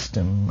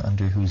system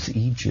under whose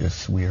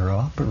aegis we are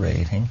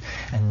operating,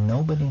 and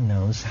nobody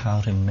knows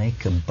how to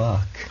make a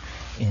buck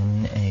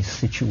in a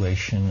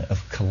situation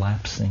of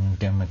collapsing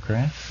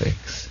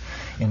demographics.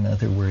 In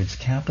other words,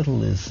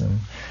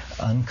 capitalism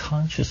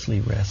unconsciously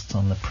rests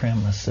on the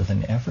premise of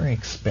an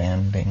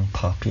ever-expanding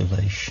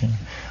population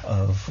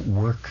of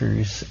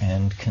workers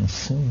and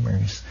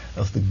consumers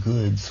of the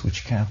goods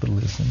which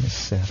capitalism is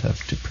set up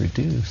to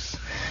produce.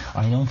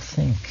 I don't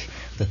think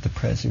that the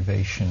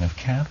preservation of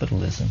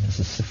capitalism is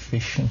a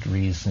sufficient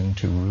reason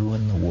to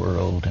ruin the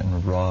world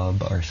and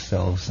rob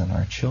ourselves and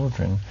our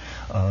children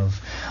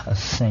of a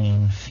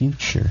sane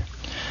future.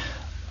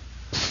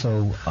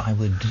 So I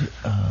would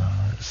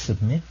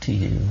submit to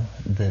you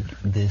that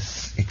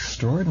this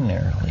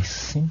extraordinarily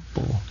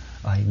simple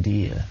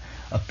idea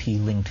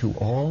appealing to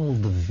all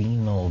the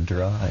venal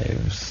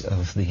drives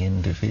of the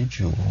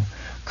individual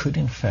could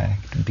in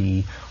fact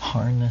be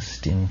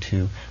harnessed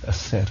into a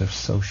set of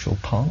social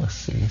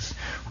policies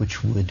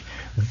which would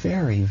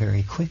very,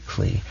 very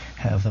quickly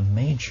have a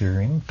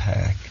major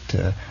impact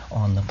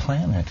on the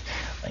planet.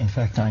 In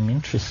fact, I'm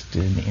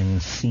interested in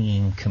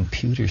seeing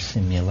computer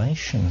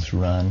simulations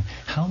run.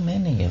 How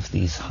many of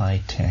these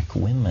high-tech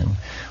women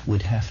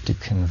would have to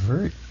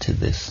convert to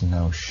this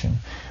notion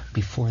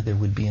before there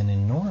would be an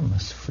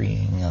enormous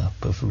freeing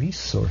up of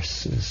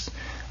resources?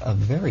 A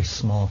very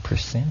small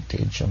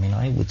percentage. I mean,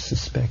 I would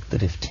suspect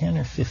that if 10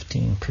 or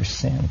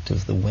 15%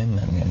 of the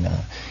women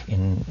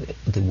in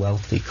the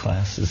wealthy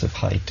classes of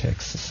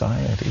high-tech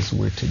societies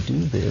were to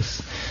do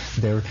this,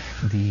 the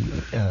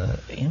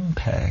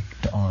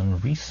impact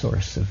on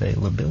resource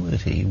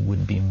availability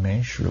would be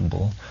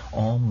measurable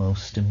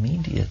almost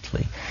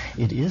immediately.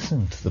 It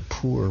isn't the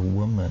poor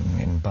woman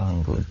in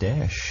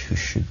Bangladesh who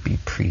should be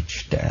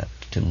preached at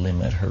to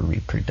limit her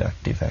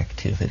reproductive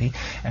activity.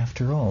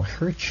 After all,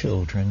 her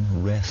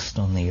children rest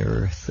on the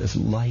earth as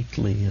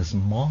lightly as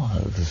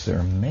moths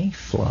or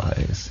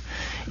mayflies.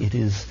 It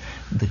is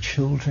the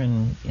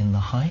children in the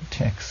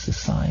high-tech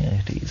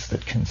societies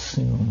that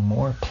consume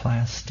more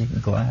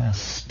plastic,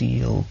 glass,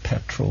 steel,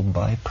 petrol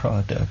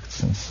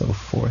byproducts, and so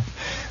forth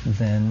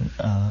than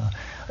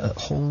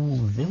whole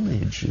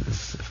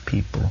villages of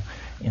people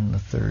in the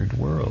third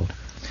world.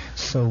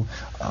 So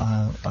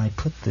I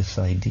put this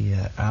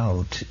idea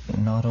out,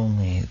 not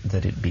only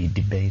that it be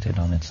debated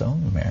on its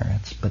own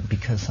merits, but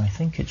because I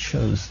think it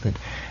shows that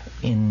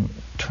in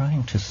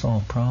trying to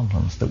solve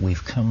problems that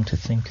we've come to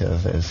think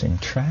of as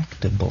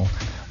intractable,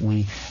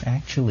 we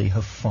actually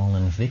have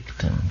fallen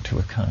victim to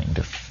a kind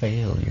of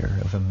failure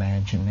of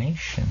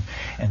imagination,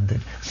 and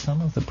that some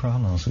of the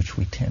problems which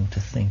we tend to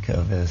think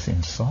of as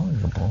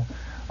insoluble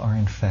are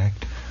in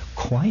fact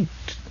quite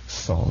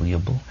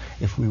soluble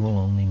if we will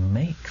only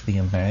make the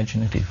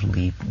imaginative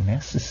leap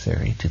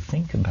necessary to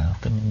think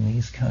about them in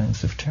these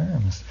kinds of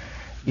terms.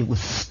 It was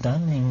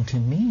stunning to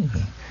me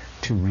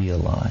to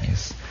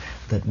realize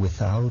that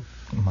without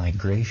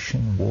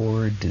migration,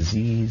 war,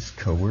 disease,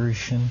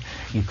 coercion,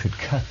 you could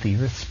cut the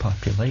Earth's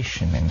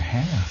population in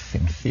half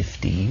in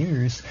 50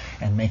 years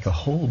and make a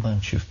whole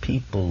bunch of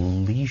people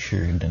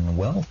leisured and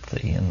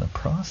wealthy in the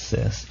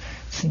process.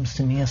 It seems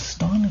to me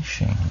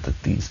astonishing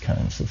that these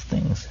kinds of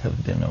things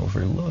have been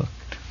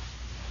overlooked.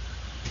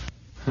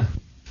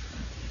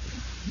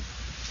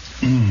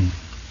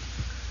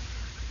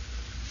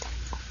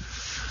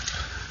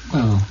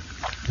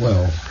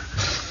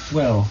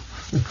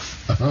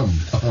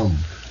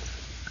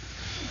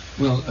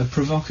 Well, a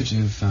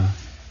provocative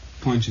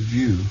point of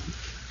view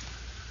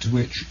to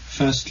which,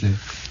 firstly,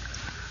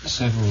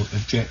 several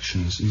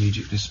objections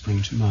immediately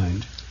spring to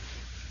mind,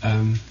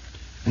 and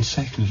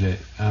secondly,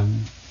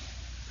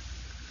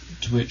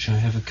 to which I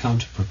have a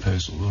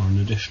counter-proposal or an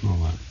additional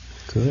one.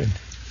 Good.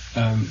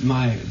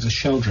 The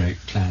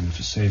Sheldrake plan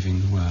for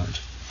saving the world.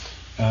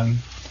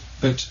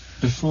 But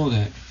before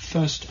that,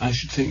 first I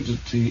should think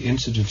that the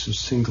incidence of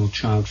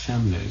single-child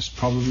families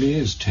probably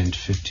is 10 to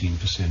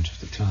 15% of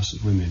the class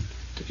of women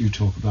that you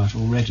talk about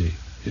already.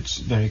 It's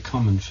a very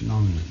common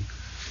phenomenon.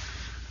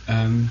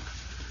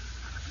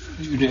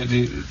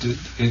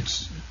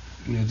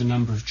 The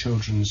number of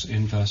children is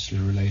inversely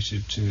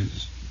related to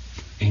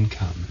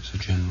income as a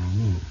general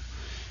rule,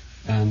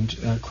 and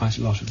quite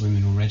a lot of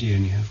women already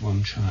only have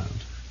one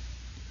child.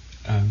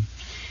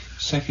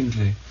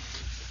 Secondly,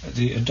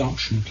 the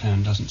adoption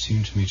plan doesn't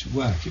seem to me to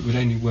work. It would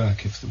only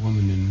work if the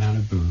woman in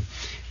Malibu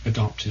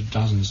adopted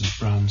dozens of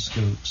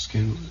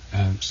brown-skinned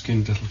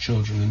little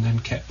children and then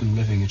kept them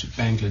living at a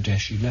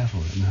Bangladeshi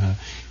level in her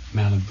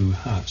Malibu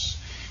house.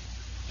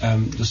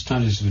 The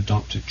studies of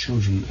adopted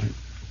children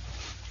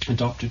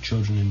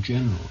in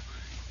general,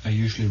 are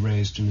usually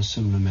raised in a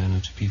similar manner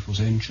to people's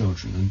own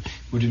children, and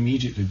would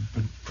immediately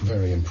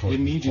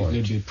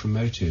be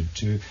promoted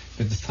to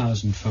with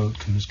 1,000-fold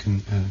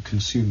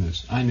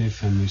consumers. I know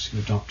families who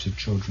adopted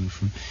children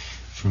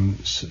from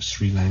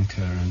Sri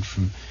Lanka and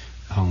from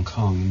Hong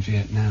Kong and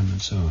Vietnam and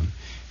so on,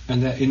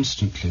 and they're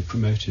instantly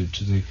promoted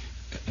to the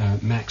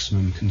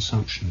maximum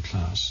consumption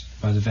class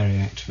by the very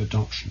act of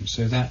adoption.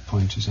 So that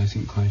point is, I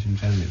think, quite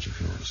invalid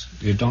of yours.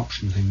 The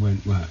adoption thing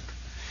won't work.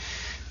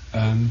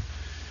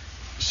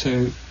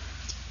 So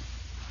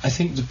I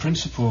think the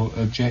principal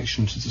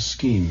objection to the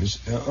scheme is,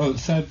 the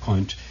third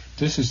point,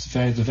 this is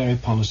the very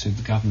policy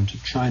the government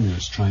of China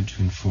has tried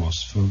to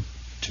enforce for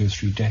 2 or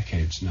 3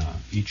 decades now,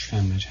 each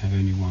family to have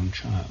only one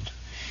child.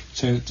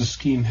 So the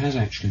scheme has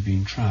actually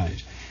been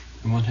tried,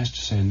 and one has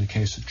to say in the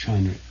case of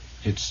China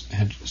it's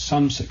had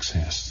some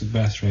success. The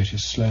birth rate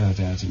is slower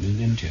there than in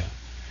India,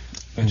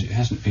 but it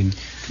hasn't been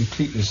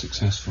completely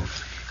successful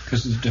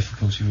because of the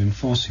difficulty of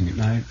enforcing it.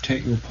 Now, I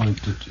take your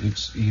point that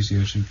it's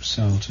easier to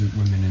sell to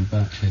women in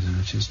Berkeley than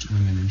it is to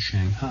women in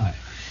Shanghai.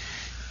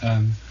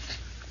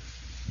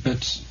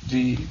 But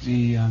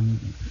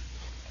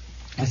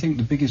I think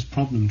the biggest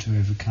problem to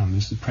overcome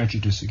is the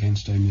prejudice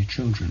against only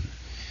children.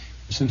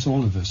 Since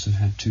all of us have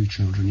had 2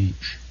 children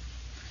each,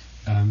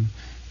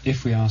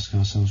 if we ask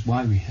ourselves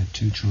why we had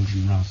 2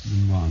 children rather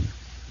than 1,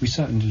 we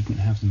certainly didn't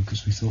have them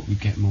because we thought we'd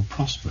get more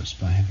prosperous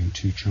by having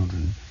 2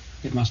 children.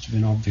 It must have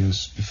been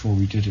obvious before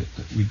we did it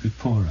that we'd be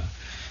poorer.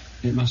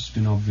 It must have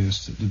been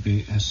obvious that there'd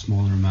be a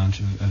smaller amount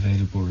of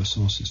available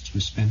resources to be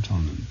spent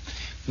on them.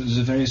 But there's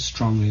a very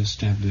strongly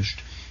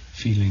established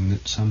feeling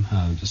that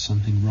somehow there's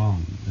something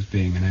wrong with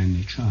being an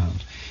only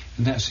child.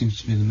 And that seems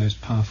to be the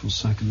most powerful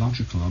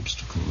psychological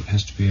obstacle that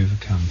has to be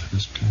overcome for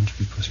this plan to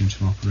be put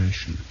into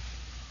operation.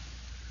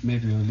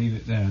 Maybe I'll leave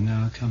it there.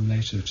 Now I'll come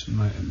later to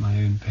my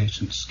own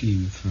patent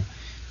scheme for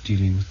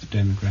dealing with the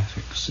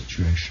demographic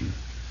situation.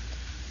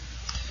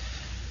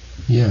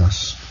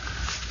 Yes.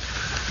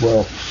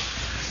 Well,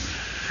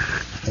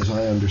 as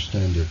I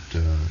understand it,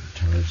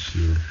 Terence,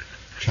 you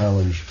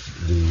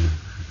challenged the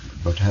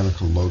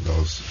botanical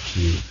logos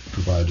to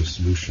provide a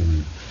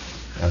solution,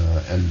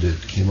 and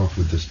it came up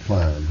with this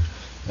plan,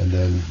 and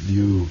then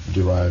you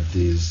derived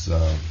these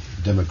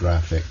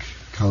demographic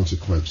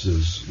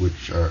consequences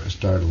which are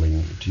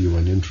startling to you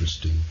and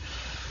interesting.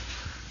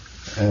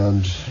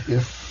 And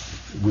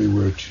if we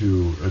were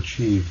to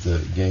achieve the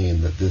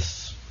gain that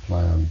this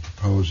plan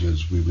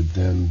proposes, we would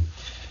then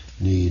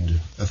need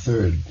a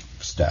third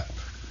step,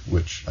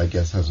 which I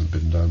guess hasn't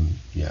been done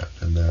yet,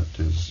 and that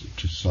is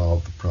to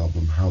solve the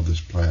problem how this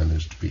plan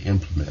is to be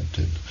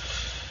implemented.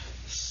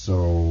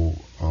 So,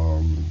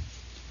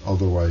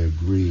 although I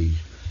agree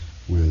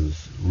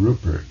with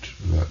Rupert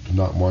that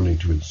not wanting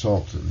to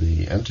insult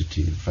the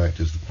entity, the fact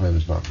is the plan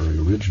is not very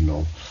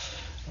original,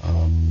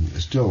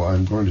 still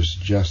I'm going to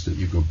suggest that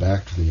you go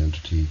back to the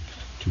entity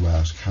to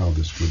ask how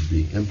this would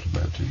be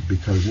implemented,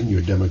 because in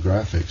your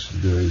demographics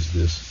there is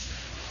this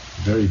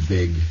very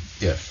big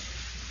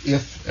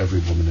if every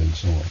woman and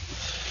so on.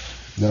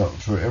 Now,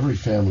 for every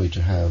family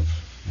to have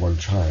 1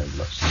 child,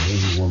 let's say,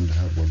 every woman to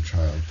have 1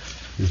 child,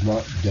 is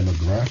not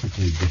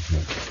demographically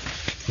different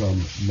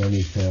from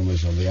many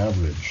families on the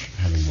average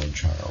having 1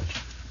 child.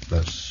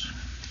 That's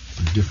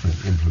a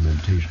different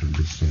implementation of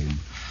the same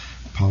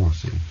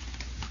policy.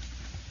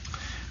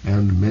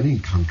 And many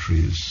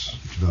countries,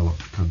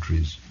 developed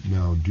countries,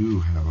 now do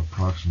have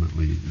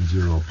approximately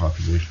 0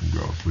 population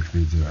growth, which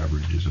means their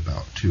average is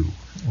about 2.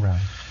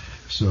 Right.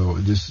 So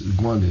this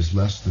 1 is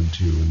less than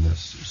 2, and that's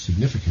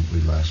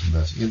significantly less, and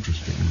that's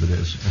interesting. But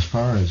as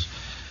far as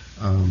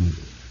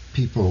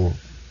people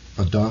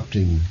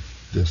adopting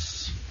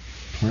this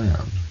plan,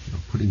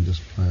 putting this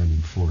plan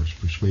in force,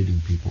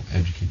 persuading people,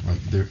 educating,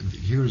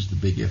 here's the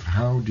big if.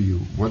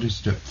 What is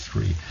step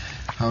 3?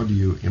 How do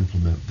you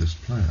implement this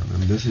plan?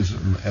 And this is,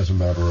 as a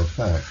matter of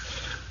fact,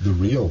 the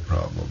real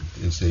problem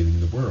in saving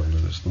the world,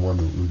 and it's the one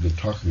that we've been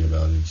talking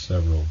about in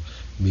several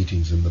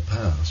meetings in the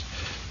past.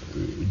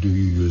 Do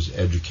you use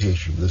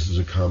education? This is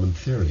a common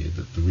theory,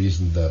 that the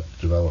reason that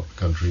developed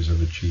countries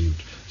have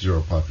achieved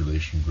 0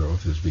 population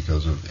growth is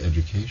because of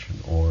education.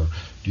 Or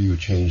do you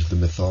change the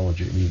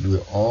mythology? I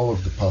mean, all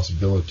of the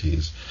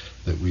possibilities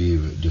that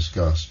we've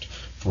discussed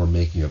for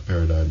making a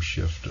paradigm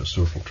shift, a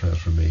social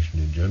transformation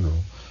in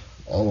general,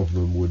 all of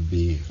them would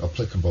be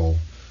applicable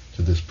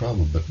to this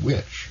problem. But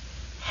which?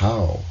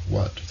 How?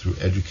 What? Through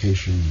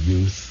education,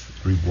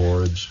 youth,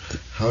 rewards?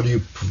 How do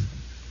you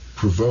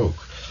provoke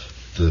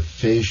the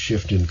phase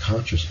shift in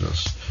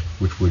consciousness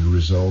which would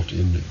result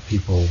in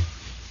people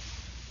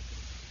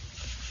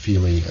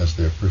feeling as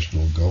their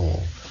personal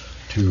goal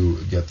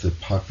to get the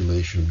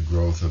population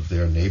growth of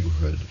their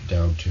neighborhood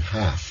down to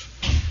half?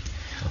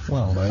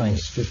 Well,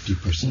 minus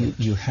 50%.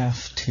 You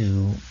have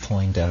to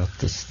point out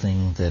this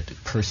thing that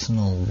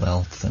personal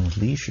wealth and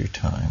leisure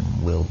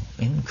time will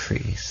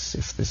increase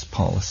if this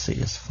policy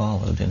is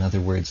followed. In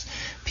other words,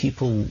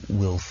 people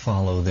will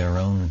follow their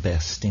own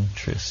best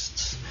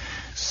interests.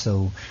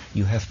 So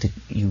you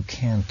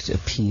can't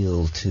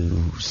appeal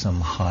to some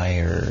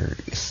higher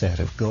set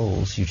of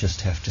goals. You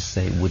just have to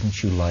say,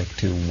 wouldn't you like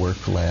to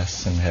work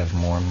less and have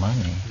more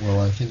money?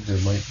 Well, I think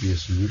there might be a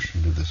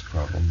solution to this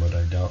problem, but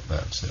I doubt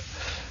that's it.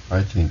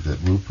 I think that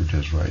Rupert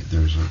is right.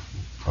 There's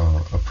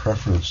a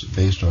preference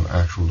based on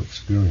actual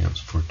experience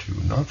for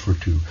 2, not for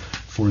 2,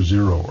 for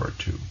 0 or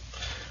 2.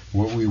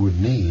 What we would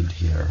need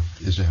here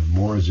is to have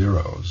more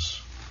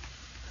 0s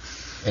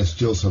and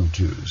still some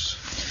 2s.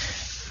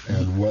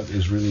 And what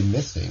is really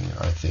missing,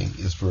 I think,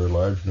 is for a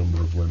large number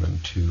of women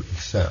to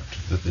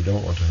accept that they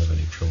don't want to have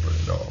any children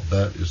at all.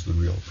 That is the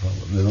real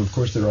problem. And of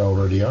course there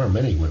already are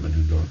many women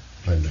who don't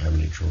plan to have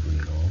any children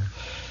at all.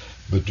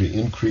 But to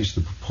increase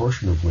the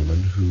proportion of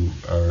women who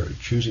are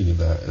choosing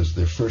that as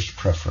their first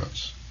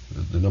preference,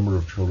 the number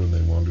of children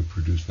they want to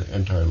produce their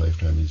entire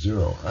lifetime is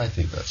 0, I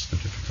think that's the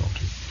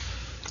difficulty.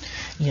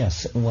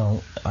 Yes,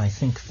 well, I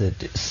think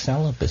that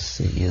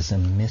celibacy is a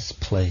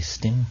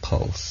misplaced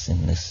impulse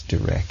in this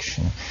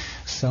direction.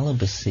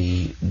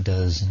 Celibacy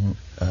doesn't,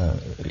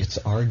 it's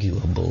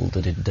arguable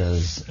that it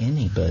does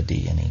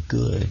anybody any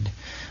good,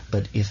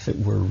 but if it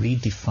were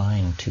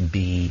redefined to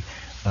be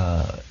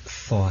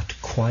thought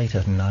quite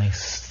a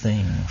nice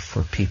thing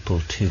for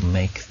people to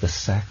make the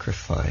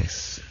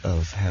sacrifice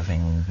of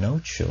having no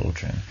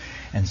children,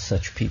 and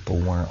such people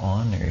were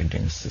honored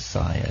in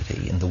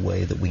society in the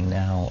way that we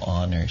now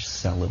honor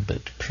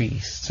celibate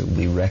priests.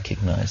 We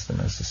recognize them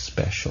as a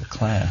special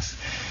class.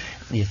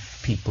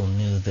 If people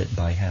knew that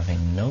by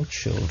having no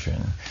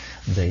children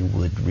they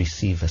would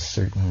receive a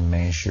certain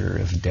measure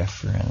of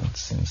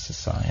deference in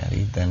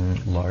society, then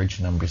large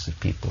numbers of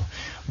people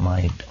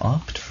might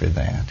opt for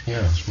that.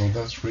 Yes, well,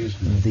 that's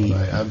reasonable. But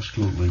I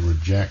absolutely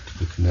reject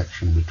the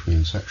connection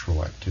between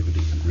sexual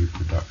activity and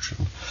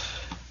reproduction.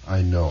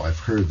 I know, I've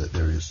heard that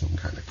there is some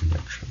kind of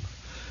connection.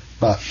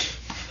 But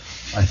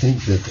I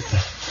think that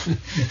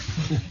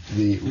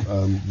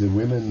the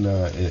women,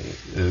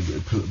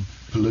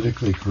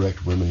 politically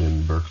correct women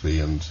in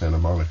Berkeley and Santa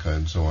Monica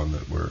and so on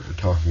that we're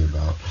talking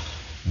about,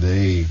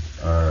 they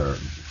are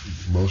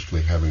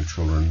mostly having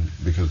children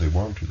because they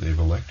want to. They've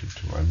elected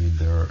to. I mean,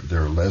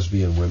 there are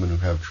lesbian women who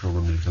have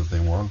children because they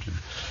wanted.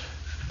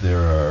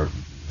 There are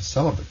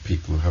celibate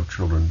people who have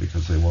children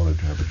because they wanted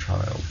to have a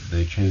child.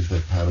 They changed their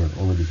pattern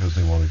only because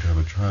they wanted to have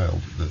a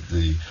child.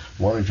 The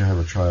wanting to have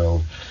a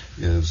child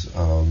is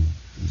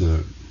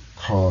the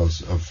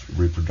cause of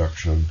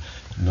reproduction,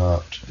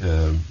 not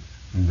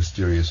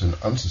mysterious and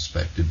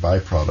unsuspected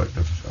byproduct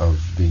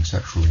of being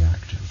sexually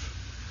active.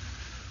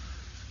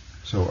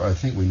 So I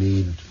think we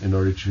need, in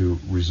order to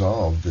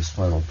resolve this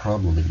final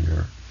problem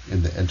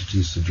in the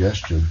entity's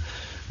suggestion,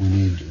 we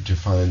need to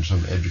find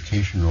some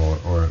educational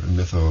or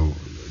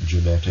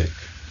mythogenetic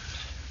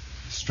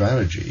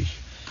strategy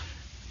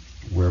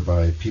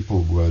whereby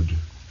people would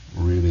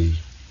really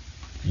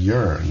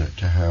yearn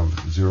to have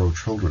zero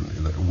children,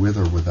 with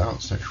or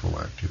without sexual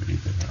activity.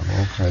 They have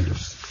all kind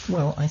of...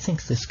 Well, I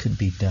think this could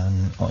be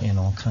done in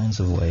all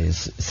kinds of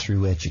ways,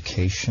 through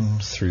education,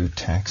 through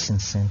tax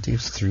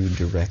incentives, through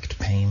direct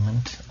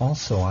payment.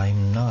 Also, I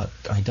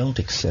don't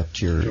accept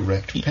your...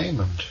 Direct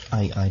payment?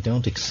 I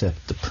don't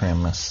accept the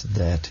premise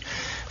that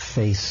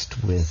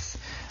faced with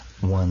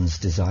one's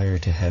desire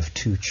to have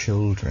two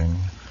children,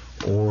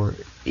 or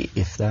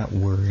if that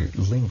were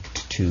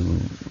linked to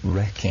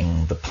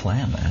wrecking the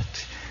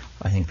planet,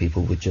 I think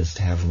people would just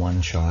have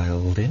one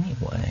child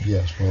anyway.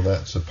 Yes, well,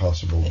 that's a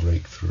possible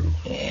breakthrough.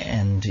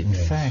 And in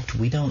fact,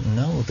 we don't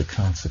know the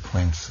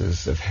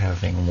consequences of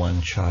having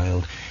one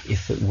child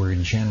if it were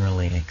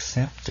generally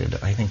accepted.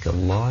 I think a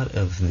lot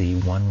of the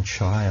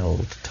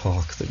one-child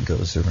talk that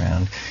goes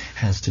around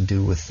has to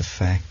do with the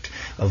fact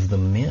of the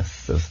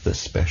myth of the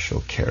special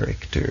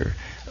character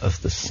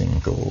of the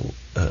single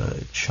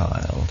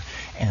child.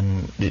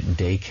 And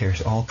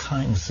daycares, all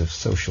kinds of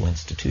social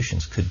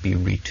institutions could be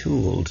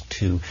retooled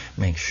to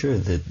make sure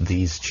that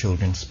these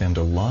children spend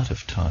a lot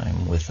of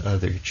time with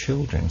other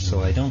children.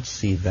 So I don't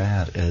see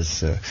that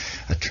as a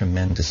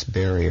tremendous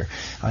barrier.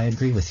 I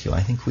agree with you.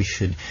 I think we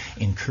should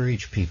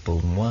encourage people,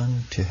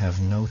 one, to have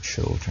no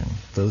children.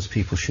 Those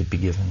people should be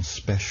given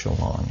special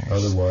honors.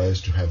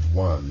 Otherwise to have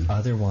one.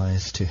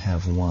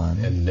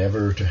 And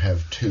never to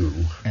have two.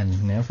 And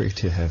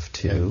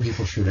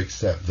people should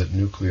accept that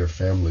nuclear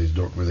families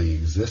don't really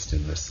exist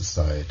in this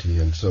society,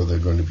 and so they're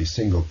going to be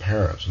single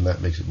parents, and that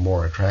makes it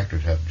more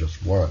attractive to have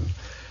just one.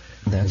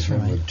 That's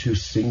right. With two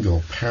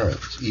single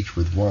parents, each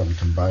with one,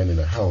 combined in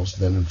a house,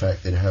 then in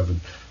fact they'd have a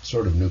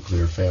sort of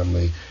nuclear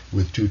family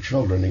with two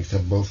children,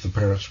 except both the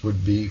parents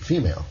would be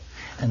female.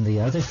 And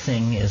the other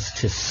thing is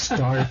to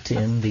start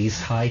in these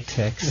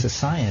high-tech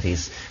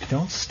societies.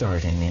 Don't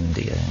start in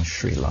India and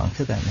Sri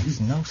Lanka. That makes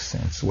no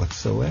sense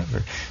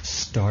whatsoever.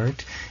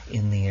 Start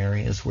in the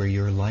areas where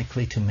you're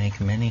likely to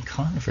make many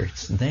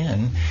converts.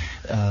 Then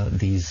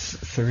these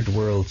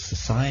third-world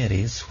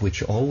societies,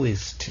 which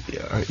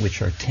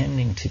are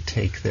tending to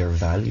take their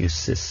value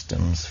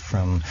systems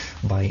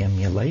by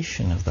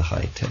emulation of the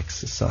high-tech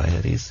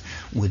societies,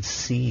 would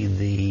see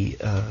the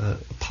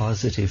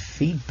positive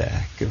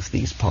feedback of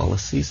these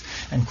policies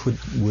and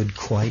would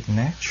quite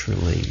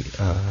naturally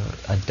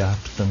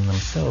adopt them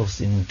themselves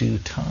in due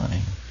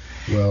time.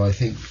 Well, I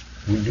think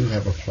we do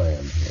have a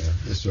plan here.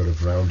 It's sort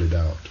of rounded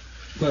out.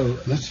 Well,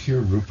 let's hear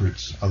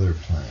Rupert's other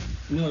plan.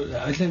 No,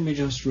 let me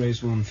just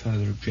raise one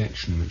further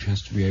objection which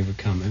has to be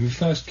overcome. I mean,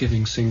 first,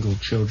 giving single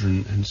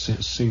children and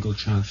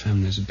single-child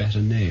families a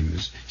better name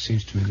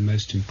seems to me the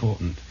most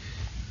important,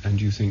 and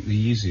you think the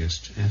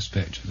easiest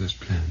aspect of this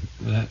plan.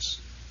 Well,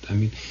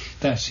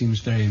 that seems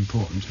very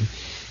important.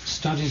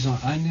 Studies on...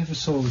 I never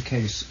saw the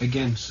case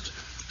against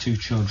two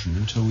children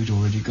until we'd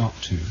already got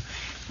to,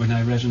 when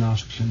I read an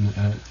article in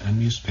a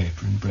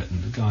newspaper in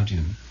Britain, The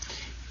Guardian,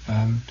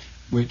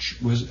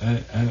 which was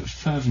a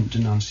fervent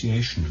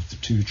denunciation of the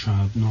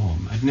two-child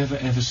norm. I'd never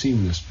ever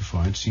seen this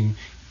before. I'd seen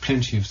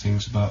plenty of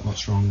things about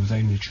what's wrong with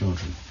only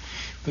children.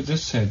 But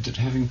this said that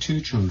having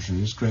two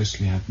children is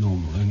grossly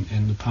abnormal.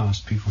 In the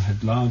past, people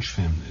had large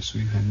families.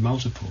 We had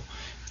multiple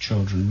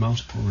children,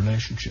 multiple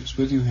relationships.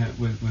 With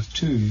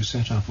two, you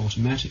set up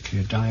automatically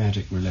a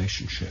dyadic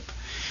relationship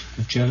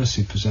of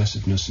jealousy,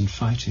 possessiveness, and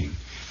fighting,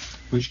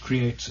 which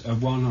creates a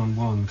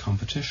one-on-one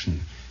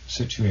competition.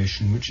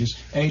 situation which is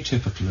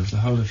atypical of the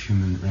whole of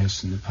human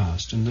race in the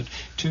past, and that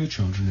 2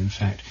 children, in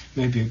fact,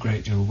 may be a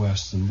great deal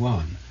worse than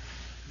 1.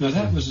 Now,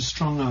 that was a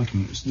strong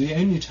argument. It's the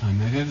only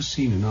time I've ever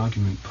seen an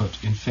argument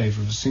put in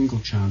favour of a single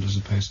child as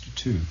opposed to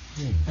 2.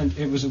 And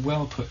it was a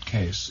well-put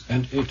case,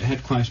 and it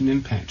had quite an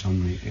impact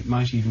on me. It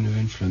might even have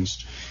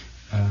influenced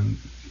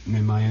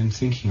my own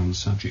thinking on the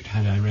subject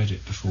had I read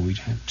it before we'd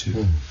had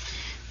to.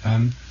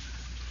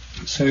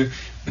 So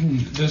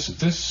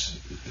this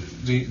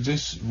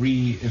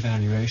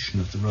re-evaluation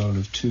of the role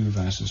of 2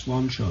 versus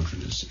 1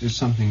 children is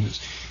something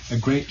that's a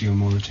great deal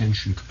more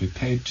attention could be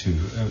paid to.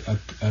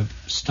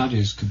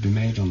 Studies could be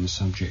made on the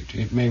subject.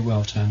 It may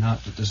well turn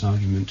out that this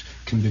argument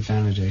can be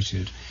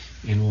validated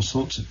in all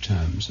sorts of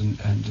terms, and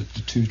that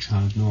the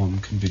 2-child norm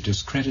can be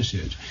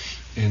discredited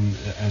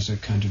as a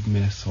kind of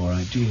myth or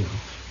ideal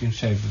in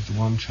favour of the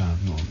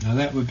 1-child norm. Now,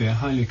 that would be a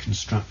highly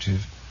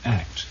constructive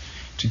act,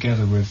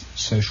 together with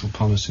social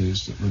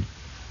policies that would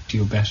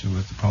deal better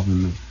with the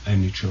problem of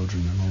only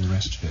children and all the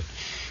rest of it.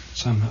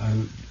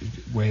 Somehow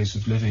ways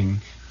of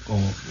living, or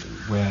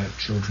where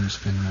children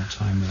spend more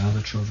time with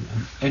other children.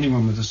 And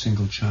anyone with a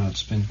single child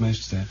spends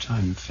most of their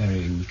time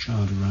ferrying the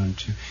child around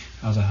to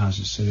other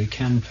houses so they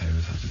can play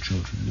with other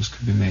children. This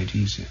could be made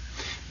easier.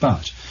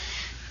 But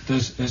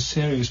there's a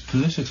serious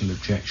political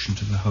objection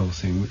to the whole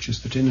thing, which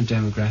is that in a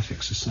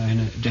democratic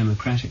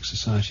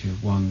society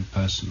of 1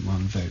 person,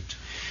 1 vote,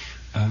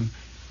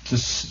 the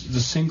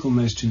single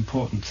most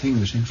important thing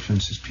that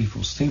influences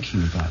people's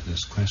thinking about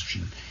this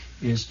question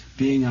is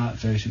being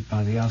outvoted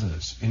by the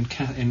others. In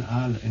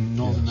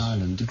Northern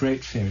Ireland, the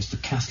great fear is the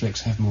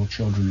Catholics have more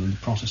children than the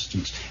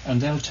Protestants,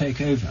 and they'll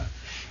take over.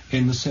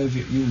 In the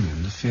Soviet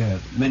Union, the fear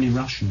that many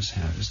Russians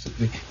have is that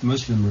the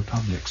Muslim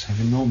republics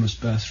have enormous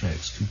birth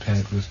rates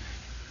compared with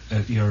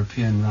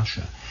European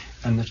Russia,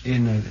 and that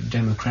in a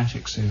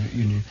democratic Soviet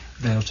Union,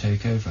 they'll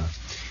take over.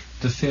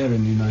 The fear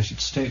in the United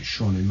States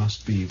surely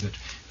must be that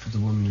for the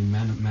woman in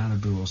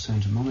Malibu or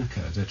Santa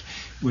Monica, that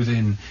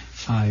within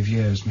 5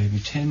 years, maybe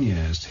 10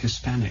 years,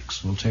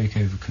 Hispanics will take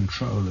over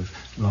control of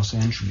Los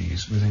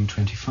Angeles, within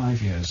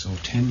 25 years or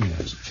 10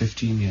 years,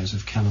 15 years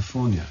of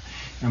California,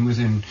 and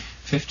within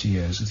 50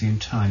 years of the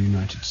entire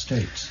United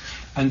States.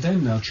 And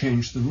then they'll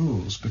change the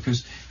rules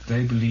because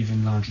they believe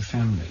in larger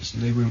families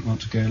and they won't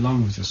want to go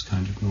along with this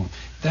kind of norm.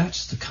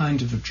 That's the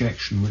kind of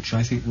objection which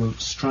I think will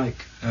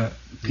strike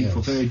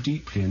people very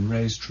deeply and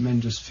raise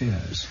tremendous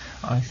fears.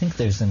 I think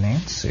there's an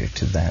answer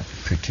to that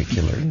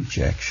particular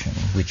objection,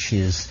 which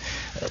is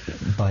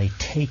by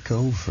take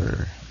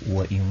over,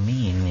 what you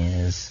mean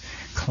is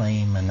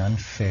claim an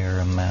unfair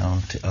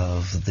amount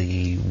of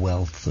the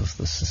wealth of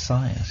the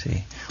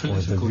society,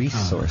 political or the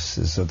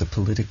resources power. Or the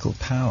political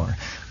power.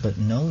 But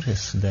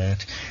notice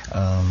that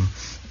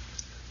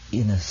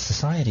in a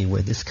society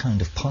where this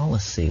kind of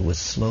policy was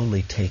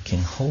slowly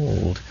taking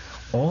hold,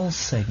 all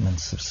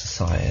segments of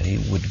society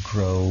would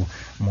grow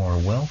more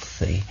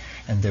wealthy,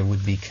 and there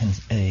would be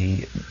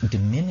a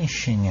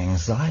diminishing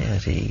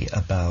anxiety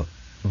about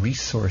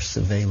resource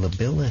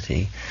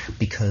availability,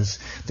 because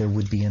there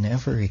would be an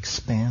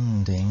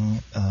ever-expanding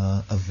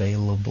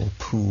available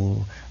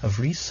pool of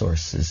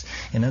resources.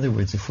 In other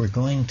words, if we're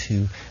going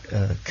to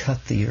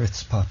cut the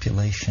Earth's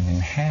population in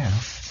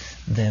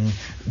half, then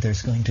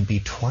there's going to be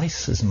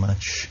twice as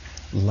much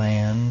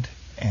land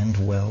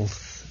and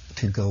wealth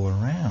to go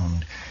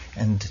around.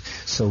 And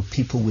so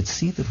people would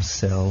see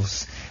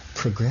themselves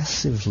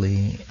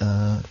progressively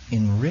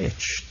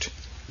enriched,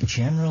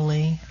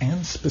 generally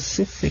and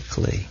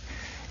specifically.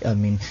 I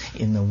mean,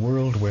 in a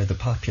world where the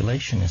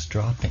population is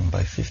dropping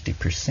by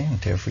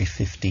 50% every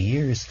 50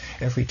 years,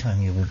 every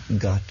time you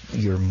got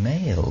your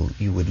mail,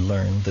 you would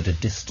learn that a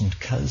distant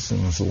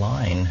cousin's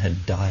line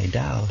had died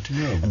out,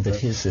 and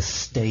that his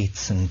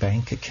estates and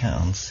bank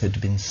accounts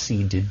had been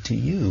ceded to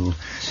you.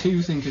 So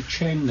you think a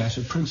chain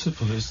letter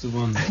principle is the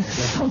one that...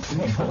 Something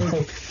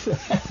like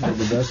that.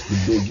 But that's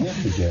the big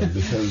if again,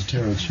 because,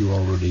 Terence, you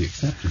already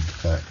accepted the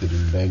fact that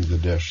in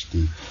Bangladesh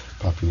the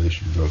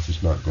population growth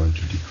is not going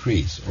to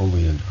decrease,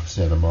 only in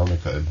Santa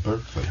Monica and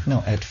Berkeley.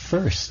 No, at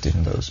first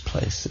in those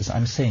places.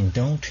 I'm saying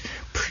don't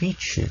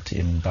preach it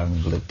in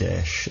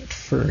Bangladesh at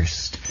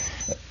first.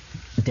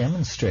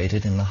 Demonstrate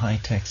it in the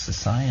high-tech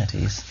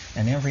societies,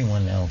 and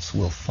everyone else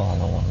will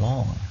follow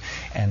along.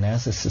 And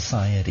as a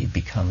society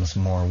becomes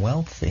more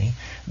wealthy,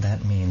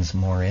 that means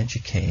more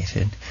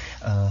educated,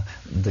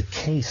 the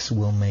case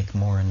will make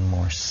more and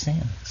more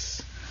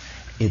sense.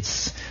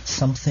 It's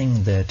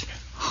something that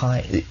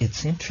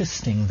it's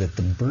interesting that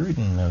the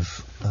burden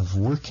of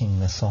working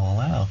this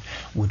all out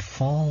would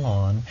fall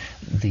on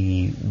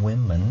the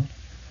women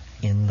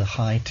in the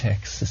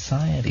high-tech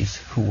societies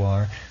who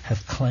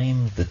have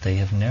claimed that they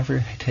have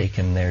never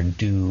taken their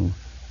due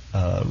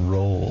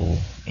role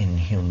in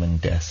human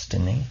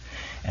destiny,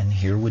 and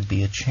here would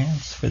be a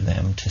chance for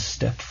them to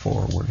step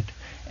forward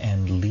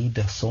and lead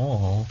us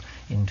all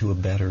into a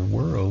better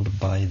world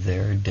by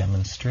their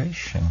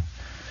demonstration.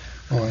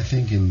 Well, I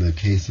think in the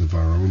case of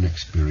our own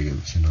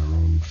experience in our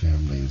own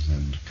families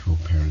and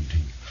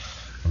co-parenting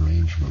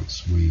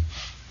arrangements, we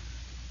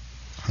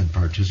had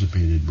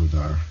participated with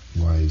our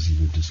wives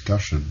in a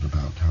discussion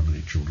about how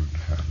many children to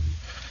have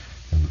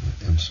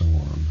and so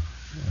on.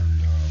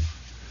 And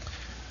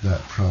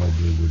that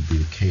probably would be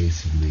the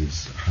case in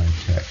these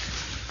high-tech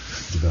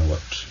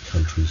developed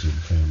countries and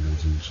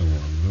families and so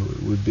on.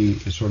 It would be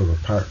sort of a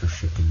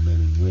partnership of men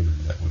and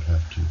women that would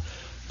have to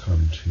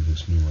come to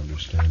this new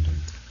understanding.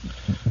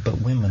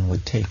 But women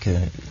would take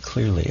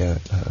clearly a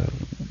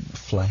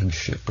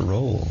flagship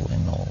role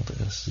in all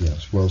this.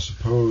 Yes. Well,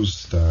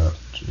 suppose that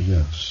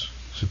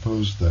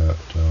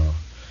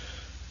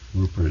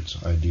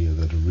Rupert's idea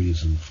that a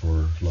reason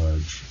for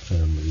large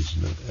families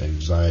and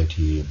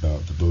anxiety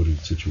about the voting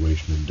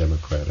situation in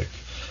democratic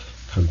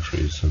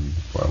countries, and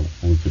well,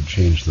 we could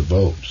change the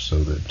vote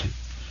so that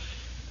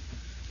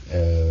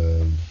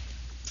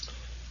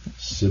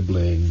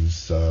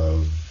siblings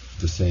of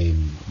the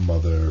same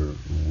mother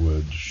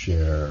would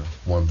share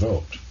one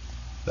vote.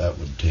 That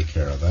would take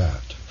care of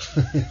that.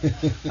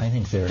 I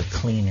think there are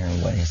cleaner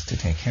ways to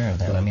take care of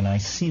that. I mean, I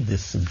see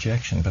this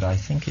objection, but I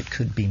think it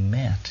could be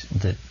met,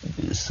 that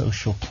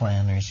social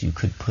planners, you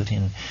could put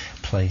in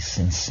place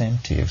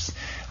incentives.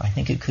 I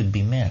think it could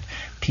be met.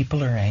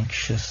 People are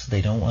anxious.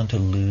 They don't want to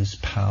lose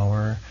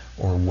power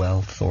or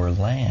wealth or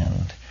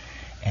land.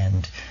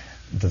 And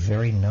the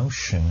very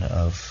notion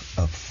of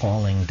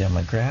falling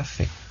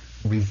demographic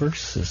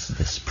reverses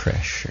this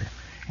pressure.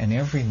 And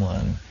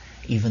everyone,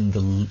 even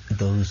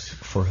those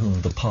for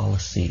whom the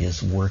policy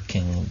is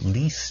working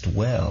least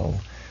well,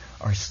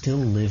 are still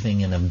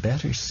living in a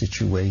better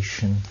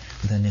situation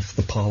than if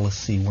the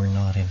policy were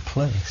not in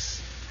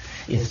place.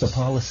 If the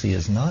policy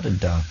is not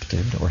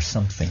adopted, or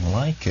something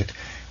like it,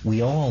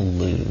 we all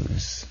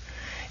lose.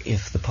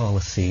 If the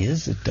policy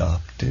is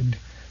adopted,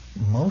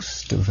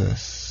 most of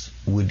us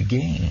would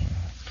gain.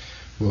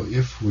 Well,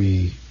 if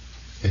we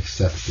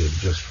accepted,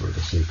 just for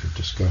the sake of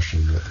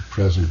discussion, that the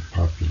present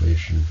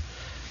population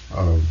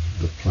of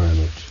the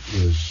planet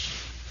is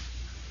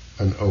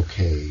an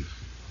okay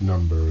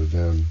number,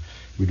 then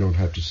we don't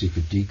have to seek a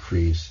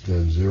decrease,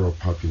 then zero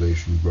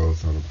population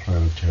growth on a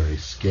planetary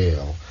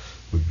scale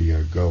would be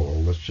our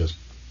goal. It's just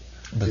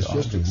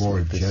a more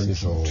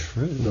gentle...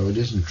 No, it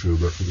isn't true,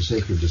 but for the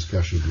sake of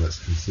discussion,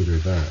 let's consider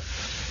that.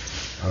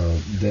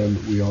 Then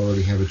we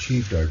already have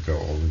achieved our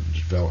goal in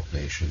developed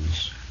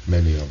nations,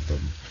 many of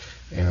them,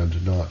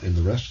 and not in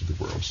the rest of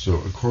the world. So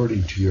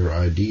according to your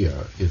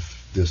idea,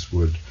 if this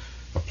would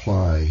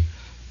apply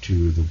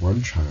to the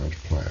one-child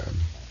plan,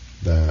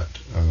 that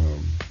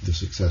the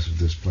success of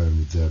this plan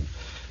would then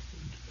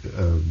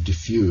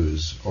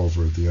diffuse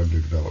over the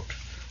underdeveloped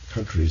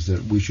countries,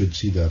 that we should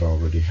see that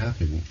already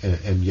happening,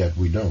 and yet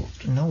we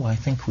don't. No, I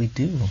think we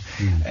do.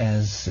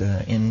 As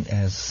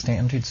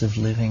standards of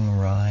living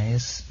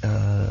rise,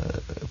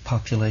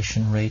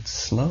 population rates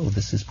slow.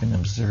 This has been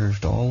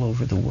observed all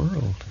over the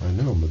world. I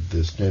know, but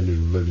the standard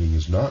of living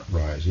is not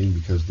rising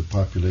because the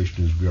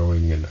population is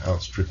growing and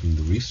outstripping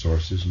the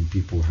resources, and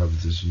people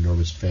have this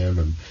enormous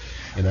famine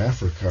in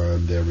Africa,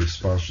 and their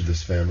response to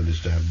this famine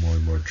is to have more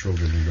and more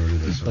children in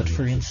order to... But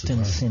for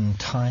instance, in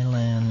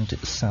Thailand,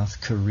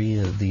 South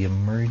Korea, the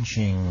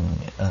emerging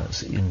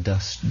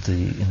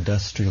the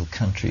industrial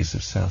countries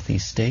of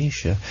Southeast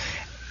Asia,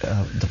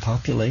 the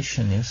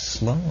population is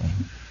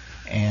slowing,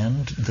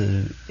 and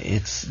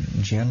it's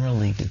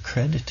generally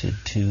credited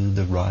to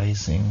the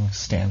rising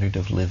standard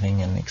of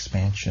living and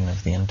expansion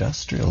of the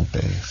industrial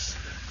base.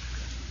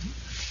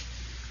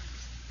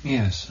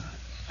 Yes.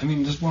 I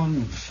mean, there's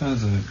one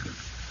further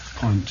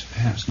point,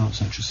 perhaps not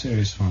such a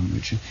serious one,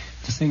 which is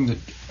the thing that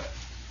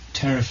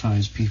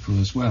terrifies people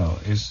as well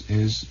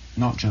is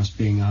not just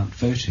being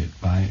outvoted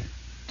by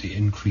the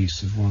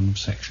increase of one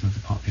section of the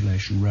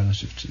population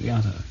relative to the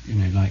other,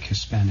 like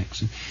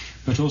Hispanics,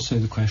 but also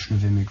the question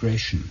of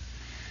immigration.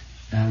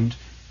 And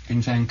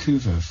in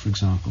Vancouver, for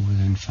example,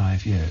 within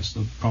 5 years,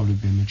 there'll probably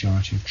be a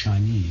majority of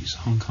Chinese.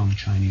 Hong Kong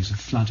Chinese are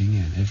flooding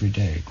in every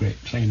day,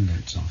 great plane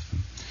loads of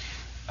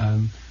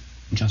them,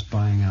 just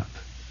buying up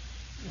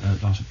a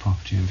lot of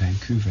property in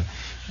Vancouver.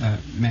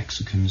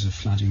 Mexicans are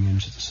flooding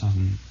into the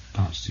southern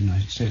parts of the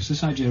United States.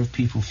 This idea of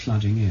people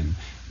flooding in,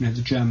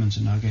 the Germans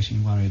are now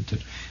getting worried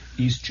that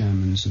East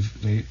Germans,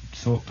 they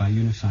thought by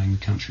unifying the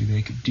country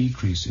they could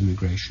decrease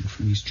immigration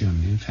from East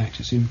Germany. In fact,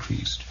 it's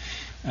increased.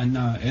 And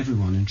now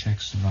everyone in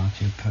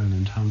Czechoslovakia,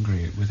 Poland,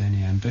 Hungary, with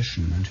any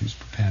ambition and who's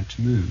prepared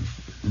to move,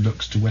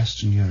 looks to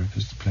Western Europe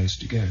as the place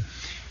to go.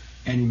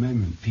 Any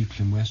moment,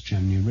 people in West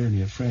Germany are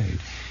really afraid.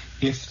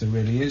 If there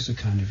really is a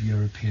kind of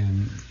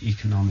European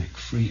economic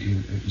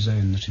free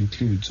zone that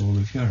includes all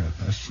of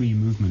Europe, a free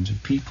movement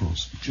of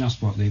peoples,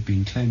 just what they've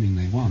been claiming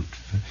they want.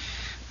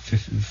 For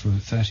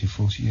 30,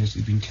 40 years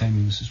they've been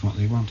claiming this is what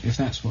they want. If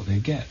that's what they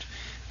get,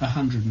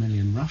 100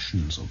 million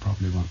Russians will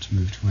probably want to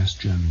move to West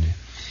Germany.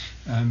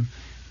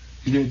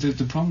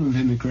 The problem of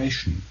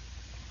immigration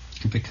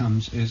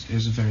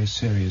is a very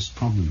serious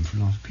problem for a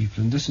lot of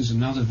people, and this is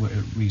another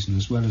reason,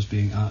 as well as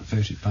being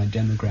outvoted by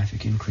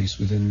demographic increase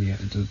within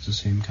the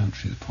same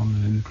country, the problem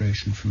of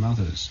immigration from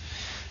others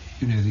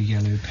the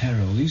yellow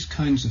peril. These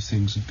kinds of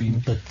things have been...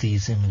 But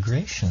these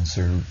immigrations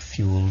are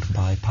fueled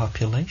by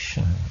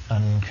population,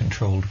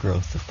 uncontrolled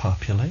growth of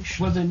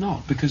population. Well, they're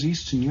not, because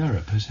Eastern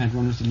Europe has had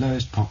one of the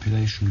lowest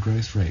population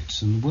growth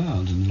rates in the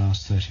world in the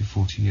last 30 or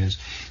 40 years.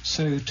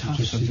 So tough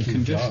have the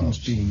conditions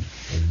been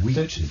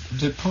that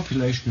the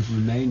population of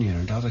Romania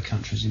and other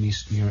countries in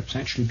Eastern Europe has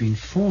actually been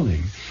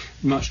falling,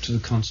 much to the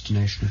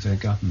consternation of their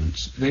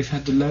governments. They've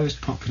had the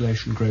lowest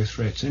population growth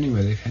rates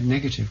anyway. They've had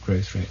negative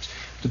growth rates.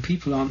 The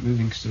people aren't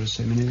moving because there are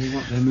so many.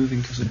 They're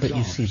moving because of jobs. But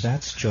you see,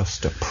 that's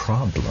just a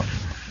problem.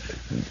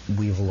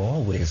 We will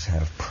always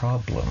have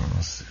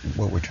problems.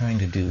 What we're trying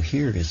to do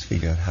here is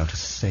figure out how to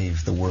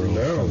save the world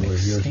from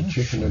extinction. Here's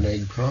a chicken and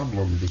egg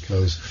problem,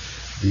 because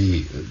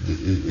the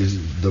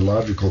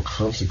logical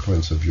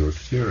consequence of your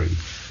theory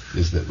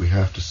is that we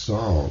have to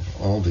solve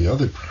all the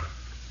other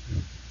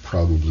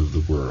problems of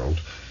the world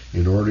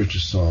in order to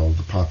solve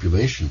the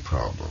population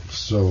problem.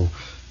 So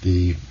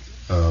the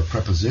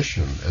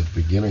preposition at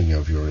the beginning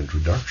of your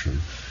introduction,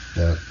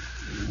 that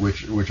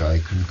which I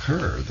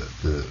concur, that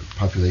the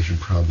population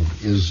problem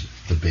is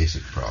the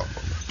basic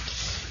problem.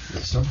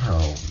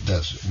 Somehow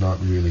that's not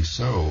really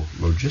so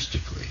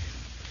logistically.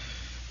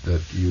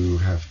 That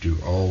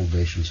all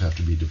nations have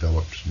to be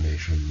developed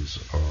nations.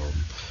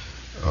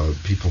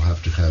 People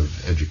have to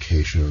have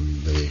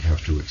education. They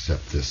have to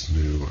accept this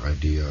new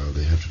idea.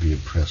 They have to be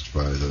impressed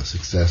by the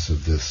success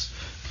of this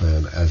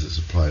plan as it's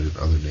applied in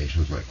other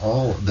nations. Like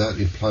all that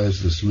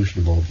implies the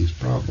solution of all these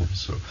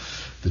problems. So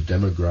the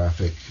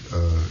demographic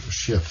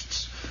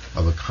shifts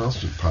of a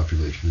constant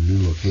population in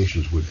new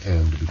locations would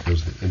end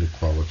because the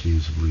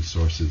inequalities of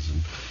resources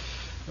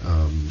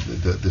and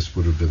this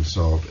would have been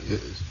solved.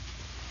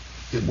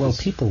 Well,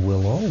 people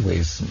will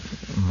always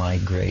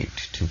migrate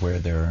to where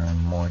there are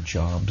more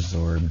jobs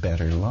or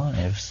better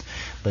lives,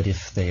 but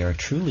if they are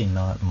truly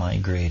not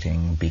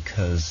migrating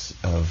because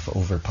of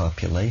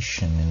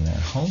overpopulation in their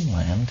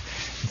homeland,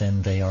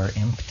 then they are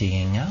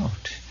emptying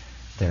out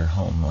their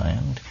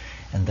homeland,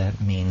 and that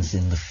means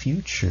in the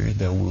future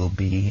there will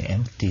be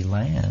empty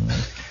land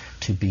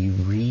to be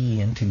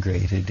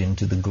reintegrated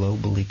into the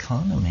global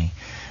economy.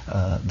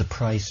 The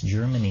price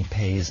Germany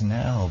pays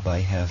now by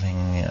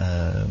having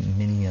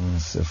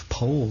millions of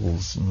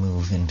Poles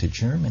move into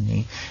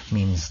Germany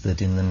means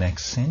that in the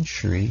next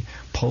century,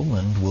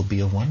 Poland will be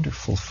a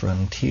wonderful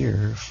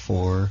frontier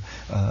for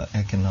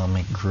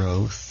economic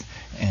growth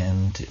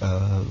and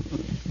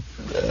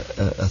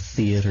a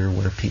theater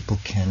where people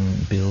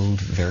can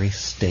build very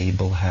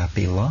stable,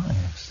 happy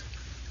lives.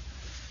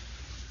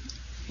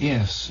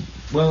 Yes.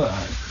 Well,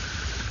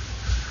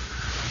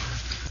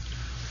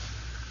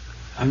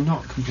 I'm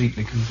not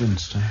completely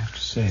convinced, I have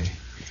to say,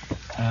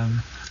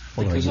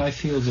 because I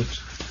feel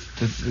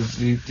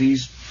that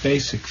these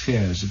basic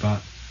fears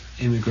about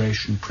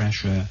immigration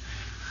pressure,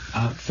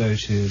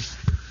 outvoted,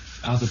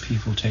 other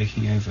people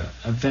taking over,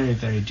 are very,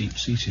 very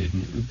deep-seated,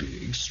 and it would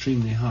be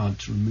extremely hard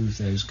to remove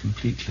those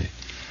completely.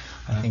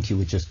 I think you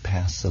would just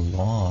pass a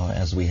law,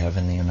 as we have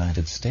in the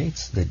United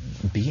States, that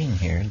being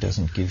here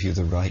doesn't give you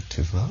the right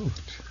to vote.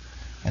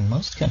 And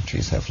most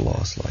countries have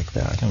laws like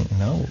that. I don't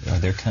know. Are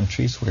there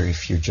countries where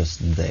if you're just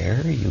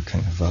there, you can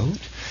vote?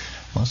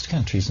 Most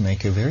countries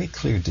make a very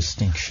clear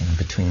distinction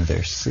between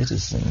their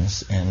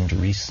citizens and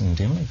recent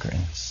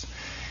immigrants.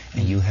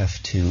 And you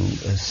have to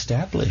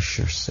establish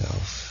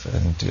yourself,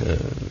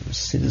 and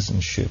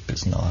citizenship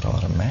is not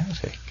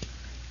automatic.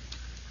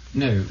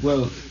 No,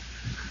 well,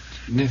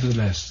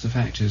 nevertheless, the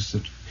fact is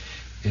that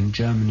in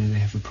Germany they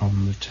have a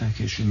problem with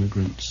Turkish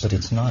immigrants. But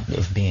it's not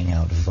of being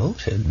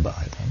outvoted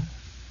by them.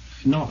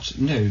 No,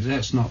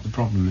 that's not the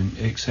problem,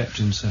 except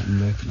in certain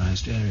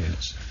localized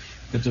areas.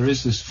 But there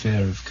is this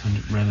fear of kind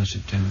of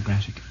relative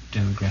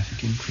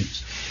demographic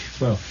increase.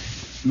 Well,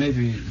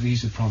 maybe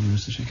these are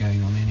problems that are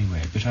going on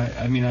anyway, but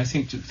I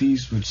think that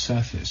these would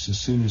surface as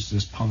soon as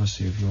this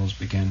policy of yours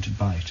began to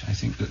bite. I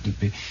think that there'd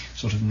be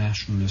sort of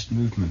nationalist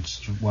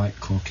movements, sort of white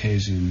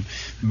Caucasian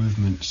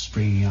movements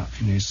springing up,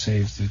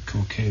 save the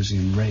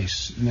Caucasian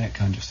race, and that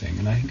kind of thing.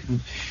 And I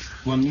think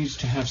one needs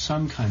to have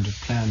some kind of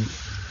plan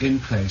in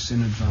place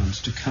in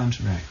advance to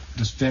counteract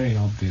this very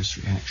obvious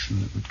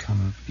reaction that would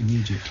come up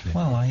immediately.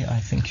 Well, I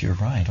think you're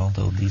right.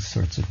 Although these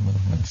sorts of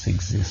movements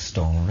exist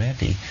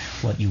already,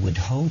 what you would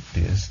hope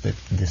is that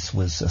this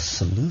was a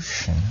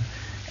solution,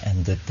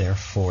 and that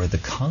therefore the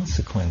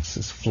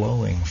consequences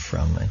flowing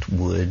from it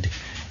would,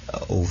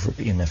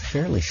 in a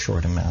fairly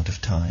short amount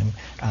of time,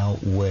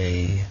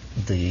 outweigh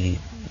the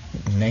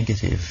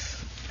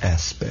negative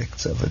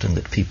aspects of it, and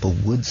that people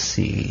would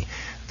see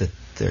that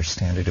their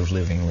standard of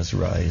living was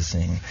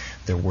rising,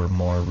 there were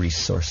more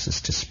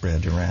resources to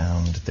spread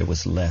around, there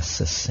was less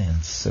a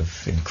sense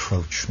of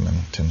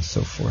encroachment and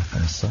so forth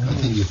and so on. I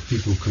think if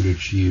people could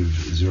achieve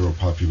zero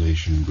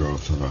population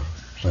growth on a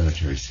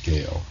planetary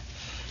scale,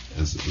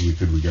 as we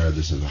could regard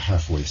this as a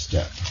halfway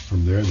step,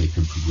 from there they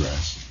could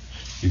progress.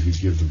 You could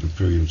give them a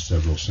period of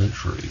several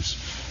centuries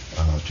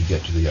to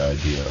get to the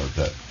idea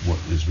that what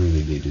is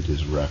really needed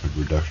is a rapid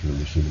reduction in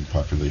the human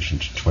population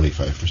to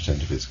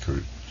 25% of its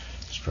current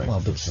strength.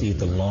 Well, but see,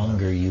 the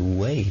longer you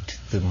wait,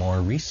 the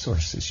more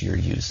resources you're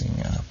using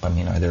up. I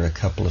mean, are there a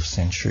couple of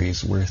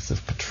centuries worth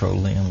of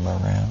petroleum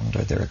around?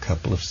 Are there a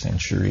couple of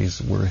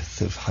centuries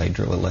worth of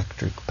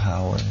hydroelectric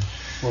power?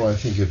 Well, I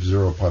think if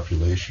zero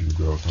population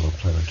growth on a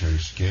planetary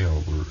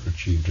scale were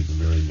achieved in the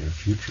very near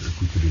future, if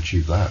we could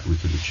achieve that, we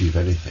could achieve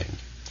anything.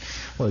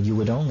 Well, you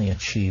would only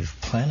achieve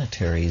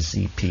planetary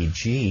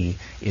ZPG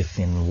if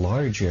in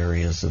large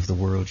areas of the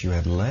world you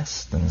had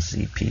less than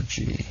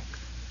ZPG,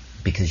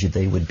 because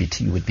you would be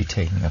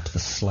taking up the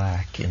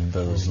slack in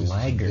those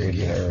laggard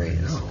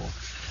areas.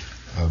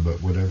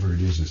 But whatever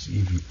it is, it's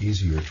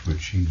easier to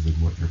achieve than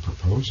what you're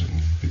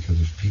proposing,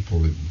 because if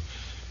people in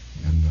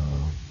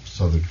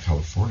Southern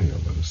California,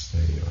 let us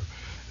say,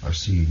 are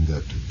seeing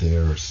that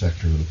their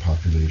sector of the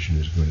population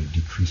is going to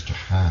decrease to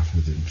half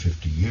within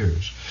 50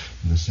 years,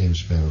 in the same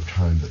span of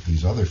time that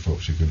these other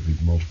folks are going to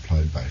be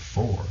multiplied by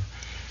 4,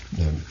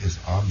 then it's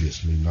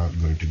obviously not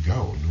going to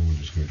go. No one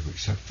is going to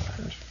accept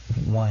that.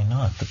 Why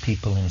not? The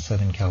people in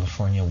Southern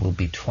California will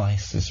be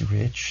twice as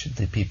rich.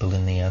 The people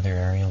in the other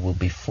area will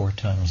be 4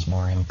 times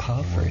more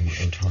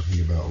impoverished. I'm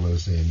talking about, let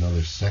us say,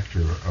 another sector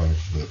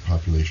of the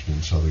population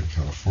in Southern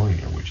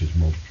California, which is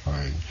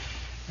multiplying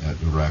at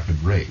a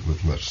rapid rate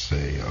with, let's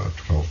say,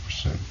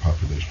 12%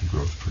 population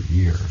growth per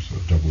year, so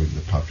doubling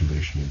the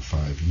population in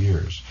 5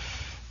 years.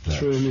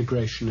 Through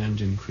immigration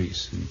and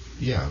increase.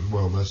 Yeah,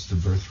 well, that's the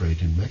birth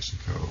rate in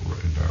Mexico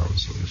right now,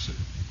 so it's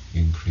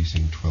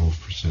increasing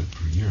 12%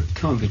 per year.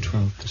 Can't be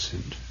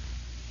 12%.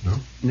 No?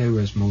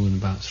 Nowhere's more than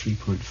about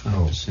 3.5%.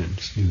 Oh,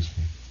 excuse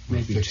me.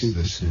 Maybe we'll fix 2%.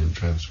 This in the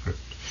transcript.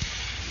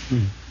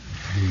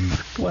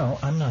 Well,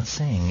 I'm not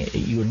saying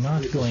you're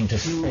not going to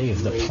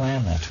save the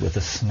planet with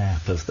a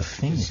snap of the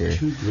finger. It's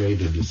too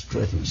great a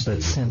discrepancy.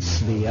 But since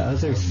the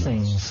other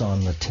things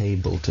on the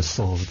table to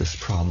solve this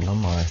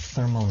problem are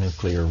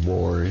thermonuclear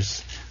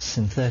wars,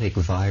 synthetic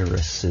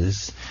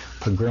viruses,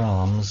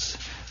 pogroms,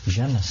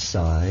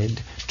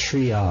 genocide,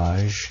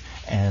 triage,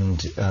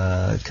 and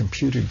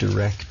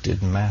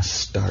computer-directed mass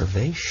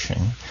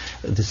starvation,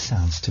 this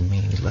sounds to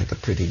me like a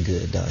pretty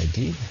good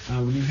idea.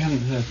 Well, you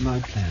haven't heard my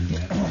plan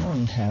yet.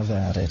 Have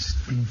at it.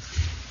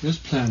 This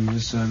plan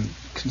was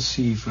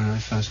conceived when I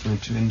first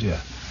went to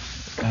India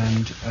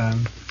and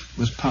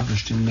was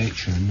published in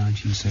Nature in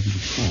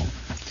 1974.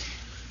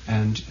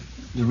 And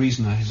the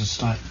reason I had a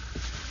slightly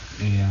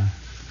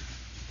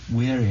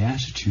wary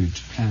attitude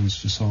to plans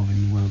for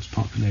solving the world's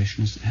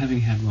population is that, having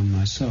had one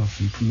myself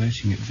and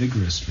promoting it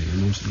vigorously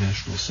in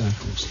international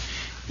circles,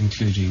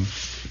 including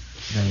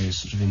various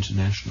sort of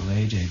international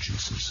aid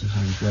agencies, that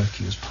I was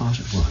working as part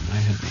of one,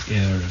 I had the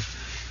ear of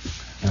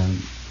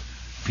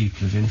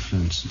people of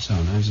influence and so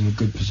on. I was in a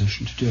good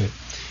position to do it.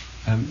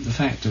 The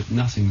fact that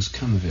nothing's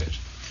come of it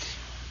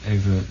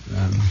over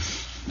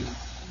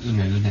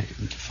the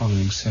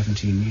following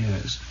 17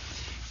 years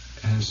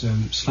has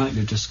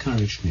slightly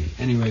discouraged me.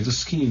 Anyway, the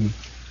scheme,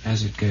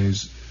 as it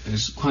goes,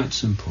 is quite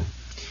simple.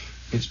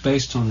 It's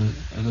based on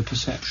the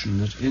perception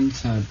that in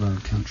third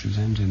world countries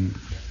and in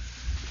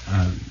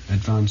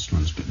advanced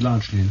ones, but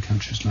largely in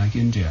countries like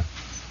India,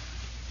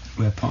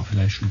 where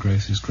population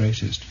growth is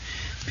greatest,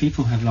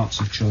 people have lots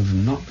of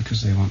children not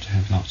because they want to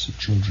have lots of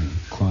children,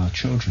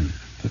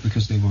 but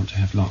because they want to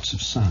have lots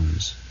of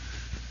sons.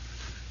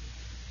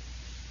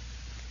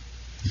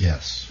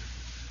 Yes.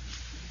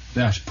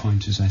 That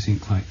point is, I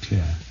think, quite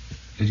clear.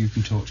 That you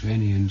can talk to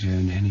any Indian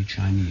and any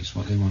Chinese.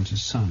 What they want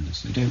is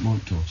sons. They don't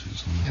want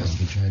daughters. Yes,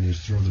 the Chinese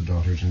throw the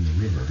daughters in the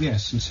river.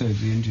 Yes, and so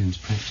the Indians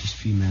practice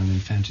female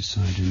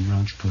infanticide in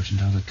Rajput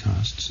and other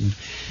castes.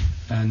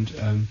 And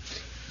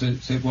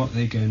what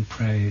they go and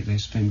pray, they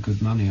spend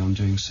good money on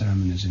doing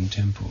ceremonies in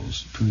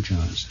temples,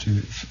 pujas,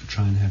 to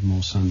try and have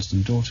more sons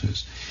than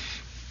daughters.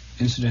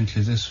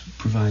 Incidentally, this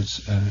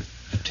provides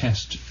a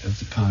test of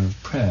the power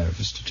of prayer of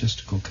a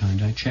statistical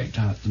kind. I checked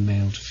out the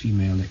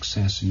male-to-female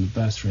excess in the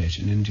birth rate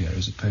in India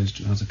as opposed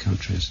to other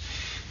countries.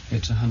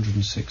 It's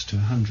 106 to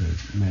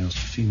 100 males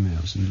to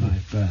females in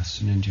live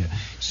births in India.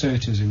 So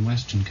it is in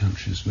Western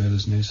countries where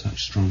there's no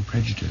such strong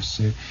prejudice.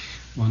 So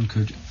one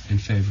could, in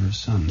favour of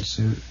sons.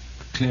 So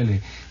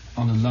clearly,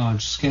 on a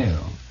large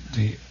scale,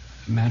 the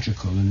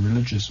magical and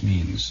religious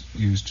means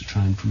used to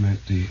try and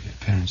promote the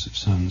appearance of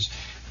sons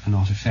are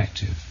not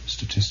effective,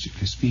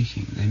 statistically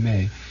speaking. They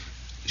may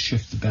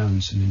shift the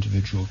balance in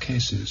individual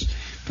cases.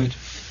 But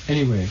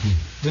anyway,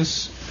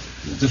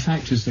 the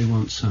fact is they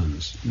want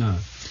sons. Now,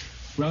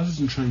 rather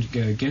than trying to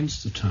go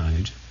against the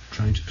tide,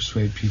 trying to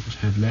persuade people to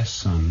have less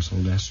sons or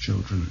less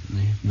children than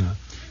they have now,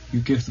 you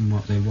give them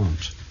what they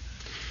want.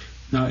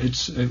 Now,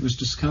 it was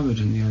discovered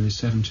in the early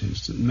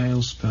 70s that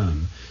male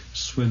sperm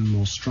swim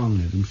more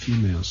strongly than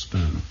female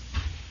sperm.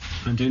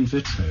 And in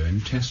vitro,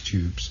 in test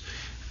tubes,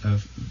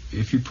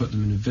 if you put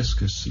them in a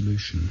viscous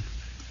solution,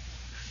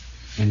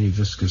 any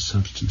viscous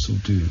substance will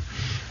do,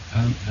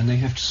 and they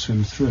have to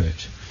swim through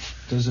it,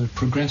 there's a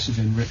progressive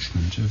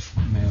enrichment of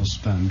male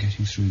sperm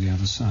getting through the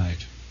other side.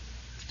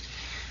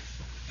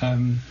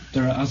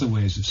 There are other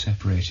ways of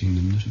separating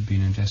them that have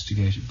been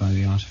investigated by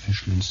the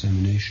artificial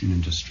insemination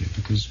industry,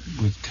 because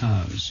with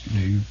cows,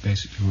 you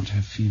basically want to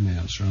have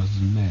females rather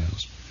than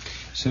males.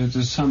 So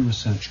there's some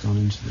research gone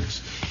into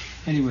this.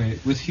 Anyway,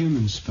 with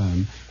human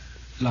sperm,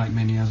 like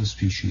many other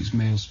species,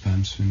 male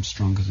sperm swims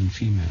stronger than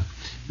female.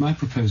 My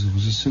proposal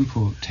was a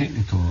simple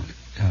technical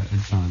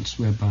advance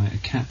whereby a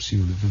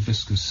capsule of a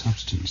viscous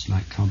substance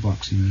like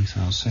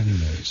carboxymethyl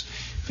cellulose,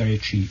 very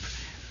cheap,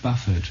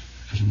 buffered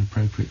at an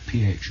appropriate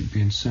pH, would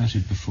be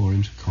inserted before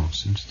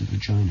intercourse into the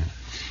vagina.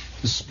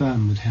 The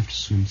sperm would have to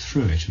swim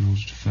through it in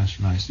order to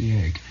fertilize the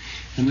egg,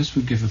 and this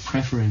would give a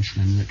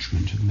preferential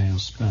enrichment of male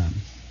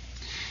sperm.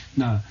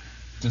 Now,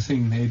 the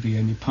thing may be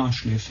only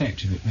partially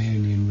effective. It may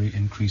only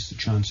increase the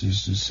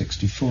chances to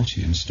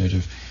 60-40 instead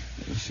of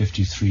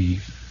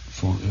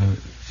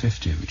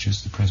 53-50, which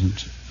is the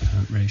present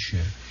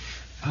ratio.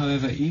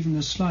 However, even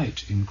a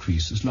slight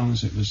increase, as long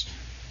as it was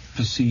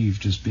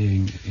perceived as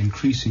being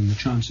increasing the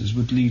chances,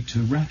 would lead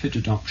to rapid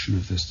adoption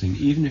of this thing.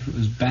 Even if it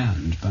was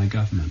banned by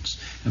governments,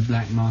 a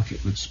black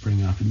market would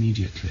spring up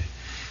immediately.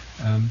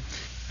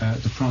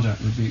 The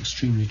product would be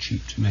extremely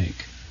cheap to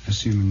make,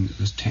 assuming that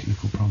this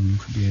technical problem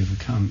could be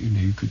overcome.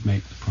 You could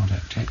make the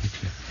product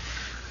technically.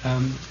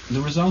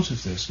 The result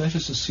of this, let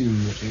us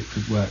assume that it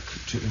could work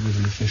with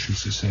an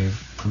efficiency, say, of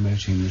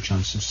promoting the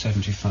chance of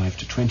 75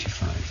 to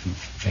 25 in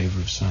favour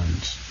of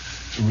science.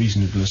 A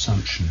reasonable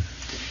assumption.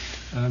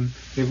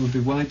 It would be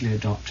widely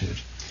adopted.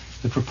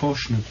 The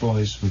proportion of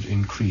boys would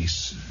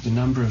increase. The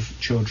number of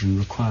children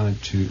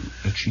required to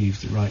achieve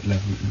the right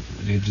level,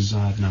 the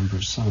desired number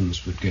of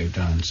sons, would go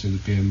down, so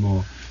there'd be a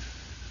more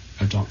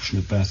adoption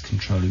of birth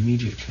control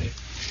immediately.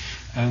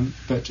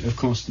 But, of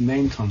course, the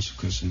main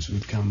consequences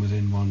would come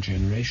within one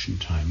generation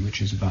time, which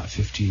is about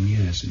 15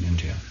 years in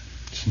India,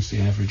 since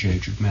the average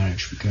age of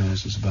marriage for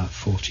girls is about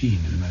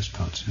 14 in most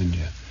parts of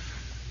India.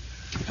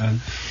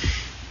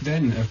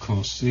 Then, of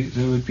course,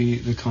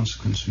 the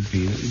consequence would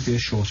be that there would be a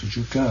shortage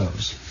of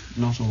girls.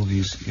 Not all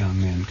these young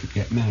men could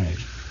get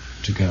married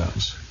to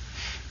girls.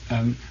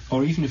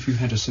 Or even if you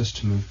had a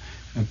system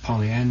of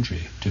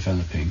polyandry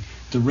developing,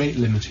 the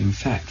rate-limiting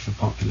fact for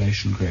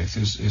population growth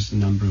is the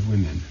number of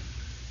women.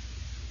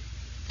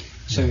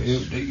 So,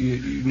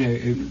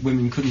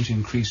 women couldn't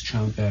increase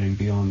childbearing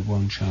beyond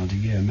one child a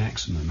year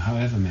maximum,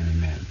 however many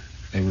men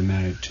they were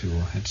married to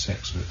or had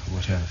sex with or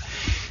whatever.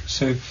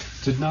 So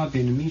there'd now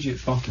be an immediate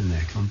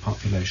bottleneck on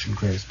population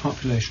growth.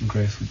 Population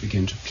growth would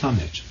begin to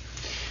plummet.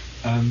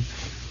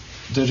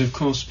 There'd, of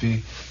course,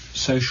 be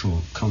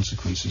social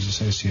consequences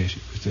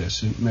associated with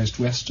this. And most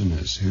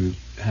Westerners who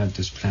had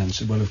this plan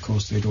said, well, of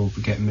course, they'd all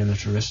get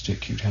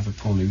militaristic, you'd have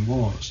appalling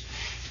wars.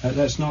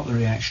 That's not the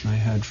reaction I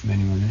heard from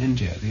anyone in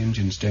India. The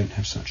Indians don't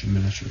have such a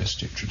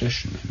militaristic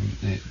tradition. I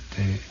mean,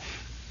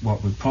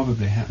 what would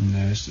probably happen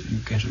there is that you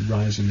get a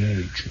rising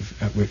age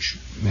at which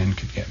men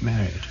could get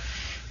married.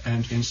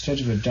 And instead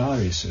of a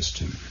dowry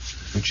system,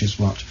 which is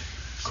what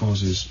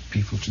causes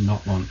people to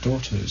not want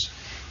daughters,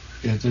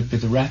 there'd be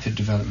the rapid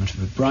development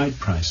of a bride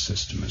price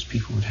system, as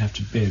people would have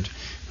to bid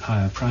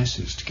higher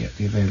prices to get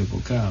the available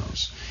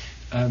girls,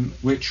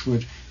 which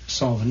would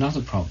solve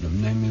another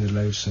problem, namely the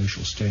low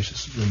social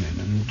status of women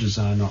and the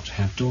desire not to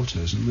have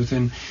daughters. And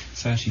within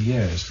 30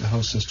 years, the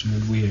whole system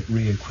would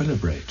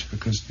re-equilibrate,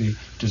 because the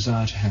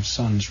desire to have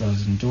sons rather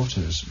than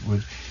daughters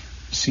would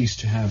cease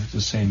to have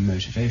the same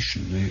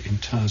motivation. The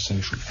entire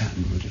social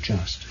pattern would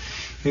adjust.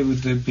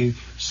 There'd be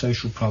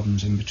social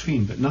problems in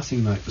between, but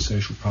nothing like the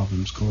social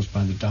problems caused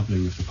by the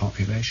doubling of the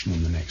population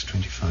in the next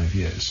 25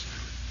 years.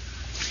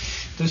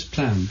 This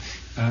plan,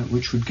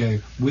 which would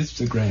go with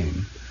the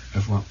grain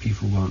of what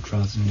people want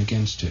rather than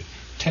against it,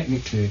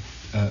 technically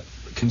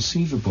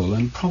conceivable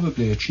and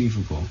probably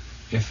achievable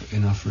if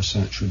enough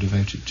research were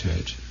devoted to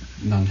it.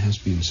 None has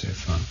been so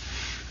far.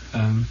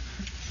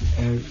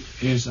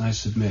 Is, I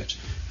submit,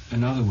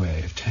 another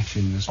way of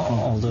tackling this problem.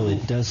 Although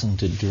it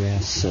doesn't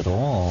address at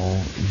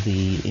all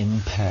the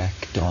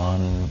impact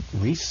on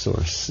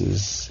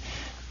resources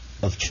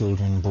of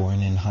children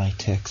born in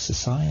high-tech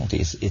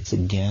societies. It's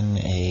again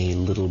a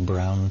little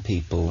brown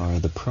people are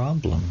the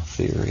problem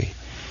theory.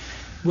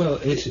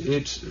 Well,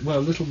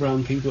 little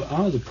brown people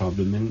are the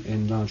problem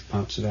in large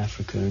parts of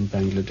Africa and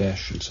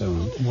Bangladesh and so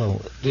on.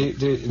 Well,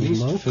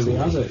 locally, for the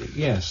other,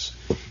 yes.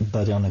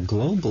 But on a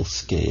global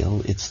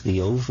scale, it's the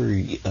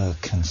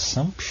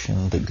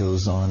over-consumption that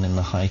goes on in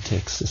the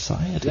high-tech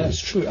society. That's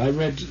true. I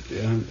read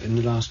in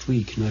the last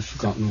week, and I've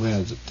forgotten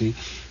where, that the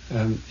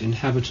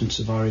inhabitants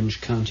of Orange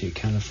County,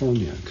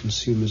 California,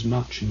 consume as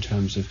much in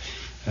terms of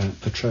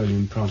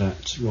petroleum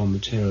products, raw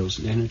materials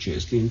and energy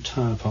as the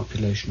entire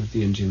population of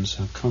the Indian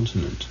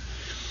subcontinent.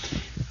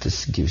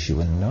 This gives you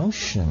a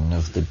notion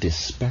of the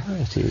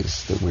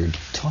disparities that we're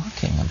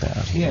talking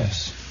about here.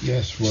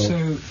 Yes. Well,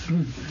 so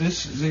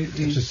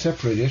it's a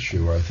separate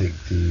issue. I think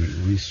the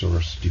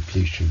resource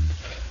depletion,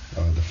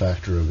 the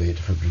factor of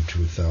 800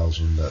 to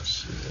 1,000,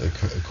 that's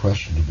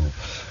questionable.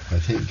 I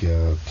think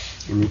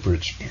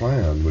Rupert's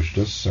plan, which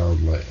does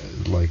sound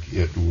like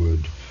it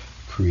would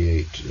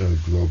create a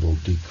global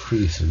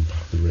decrease in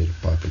the rate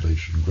of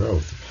population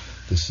growth,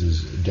 this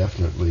is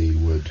definitely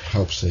would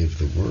help save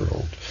the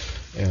world.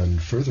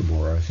 And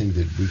furthermore, I think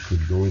that we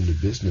could go into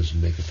business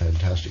and make a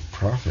fantastic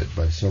profit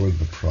by selling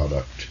the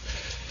product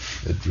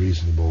at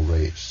reasonable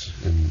rates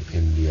in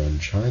India and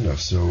China.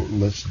 So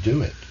let's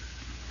do it.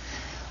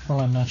 Well,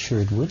 I'm not sure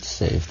it would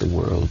save the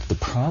world. The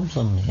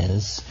problem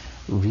is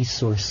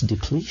resource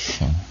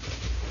depletion.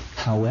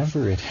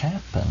 However it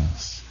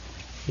happens.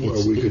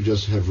 Well, we could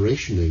just have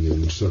rationing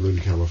in Southern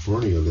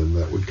California, then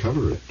that would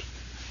cover it.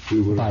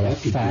 By a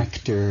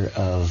factor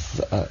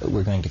of,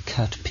 we're going to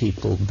cut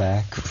people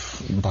back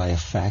by a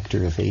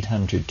factor of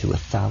 800 to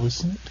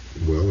 1,000?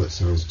 Well, that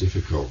sounds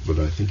difficult, but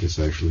I think it's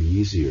actually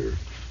easier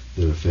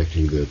than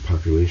affecting the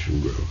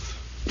population growth.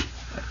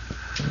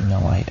 No,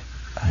 I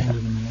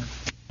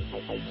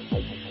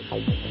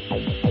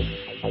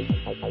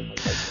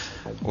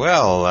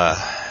Well,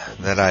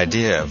 that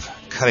idea of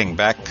cutting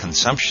back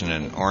consumption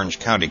in Orange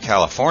County,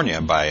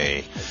 California by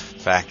a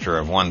factor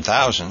of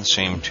 1,000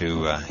 seemed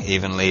to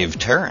even leave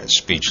Terence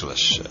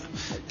speechless,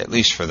 at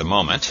least for the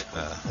moment,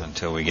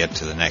 until we get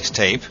to the next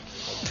tape.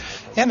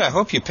 And I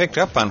hope you picked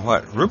up on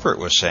what Rupert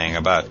was saying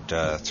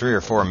about 3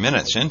 or 4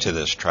 minutes into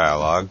this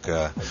trialogue,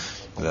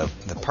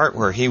 the part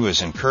where he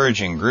was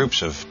encouraging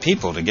groups of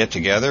people to get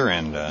together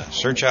and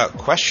search out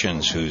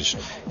questions whose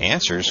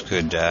answers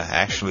could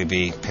actually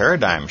be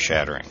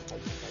paradigm-shattering.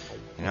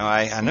 You know,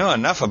 I know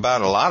enough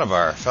about a lot of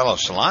our fellow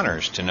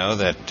saloners to know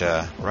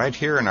that right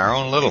here in our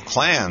own little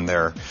clan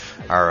there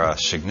are a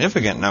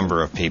significant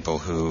number of people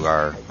who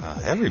are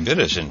every bit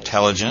as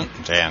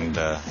intelligent and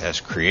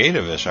as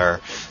creative as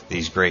are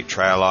these great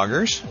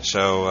trialoguers.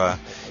 So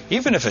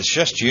even if it's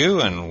just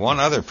you and one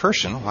other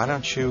person, why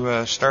don't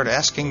you start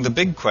asking the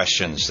big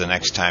questions the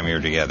next time you're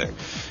together?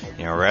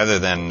 You know, rather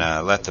than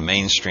let the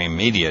mainstream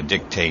media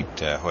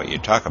dictate what you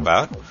talk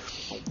about.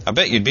 I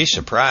bet you'd be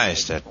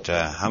surprised at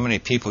how many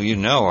people you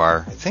know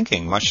are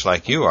thinking much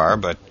like you are,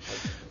 but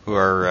who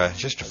are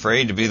just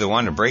afraid to be the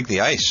one to break the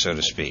ice, so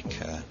to speak.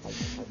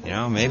 You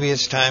know, maybe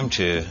it's time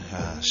to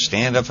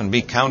stand up and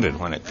be counted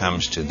when it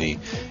comes to the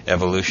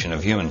evolution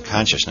of human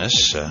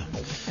consciousness,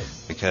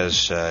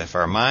 because if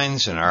our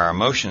minds and our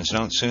emotions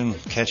don't soon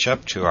catch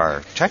up to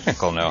our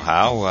technical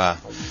know-how,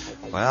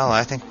 well,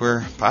 I think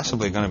we're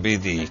possibly going to be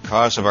the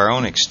cause of our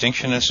own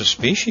extinction as a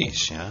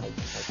species, you know,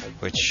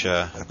 which,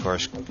 of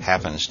course,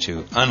 happens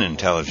to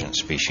unintelligent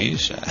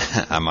species,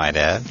 I might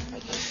add.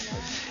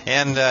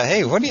 And,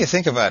 hey, what do you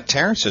think about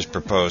Terence's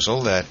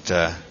proposal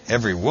that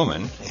every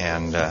woman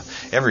and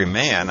every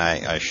man,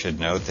 I should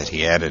note that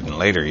he added in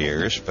later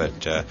years,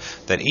 but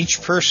that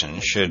each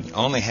person should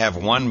only have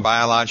one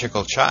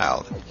biological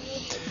child?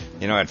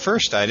 You know, at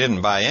first I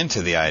didn't buy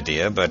into the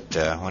idea, but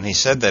when he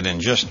said that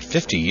in just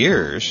 50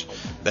 years,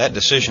 that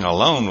decision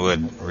alone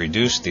would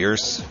reduce the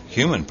Earth's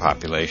human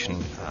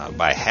population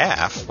by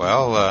half,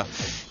 well,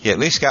 he at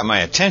least got my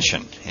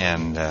attention.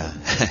 And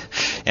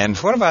and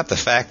what about the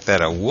fact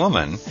that a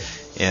woman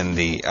in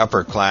the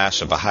upper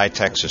class of a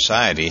high-tech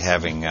society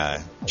having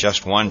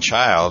just one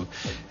child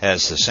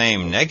has the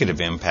same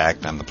negative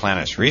impact on the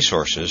planet's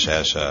resources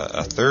as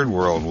a third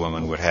world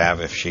woman would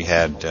have if she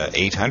had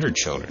 800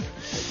 children?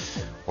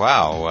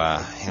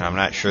 Wow, you know, I'm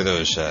not sure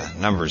those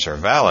numbers are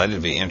valid.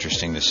 It'd be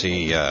interesting to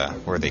see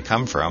where they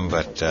come from,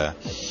 but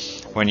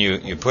when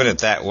you put it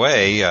that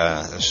way,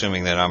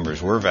 assuming the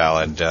numbers were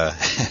valid,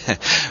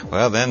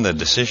 well, then the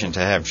decision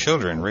to have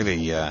children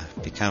really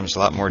becomes a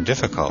lot more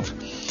difficult.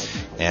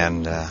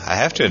 And I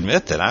have to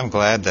admit that I'm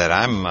glad that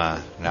I'm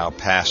now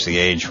past the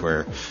age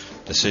where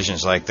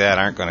decisions like that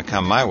aren't going to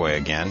come my way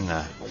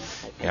again.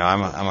 You know,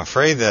 I'm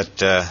afraid that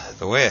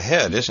the way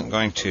ahead isn't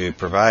going to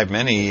provide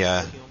many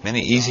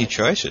easy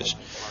choices.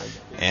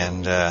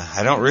 And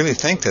I don't really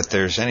think that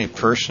there's any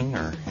person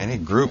or any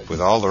group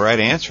with all the right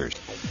answers.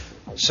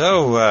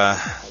 So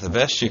the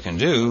best you can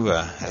do,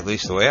 at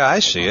least the way I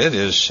see it,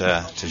 is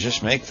to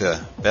just make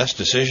the best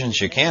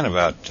decisions you can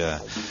about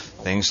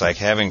things like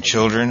having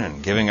children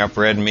and giving up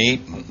red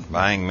meat and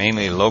buying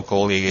mainly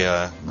locally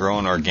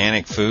grown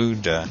organic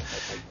food.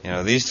 You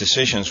know, these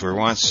decisions were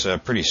once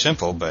pretty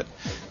simple, but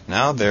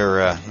now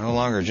they're no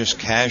longer just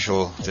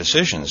casual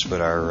decisions,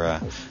 but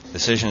are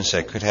decisions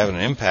that could have an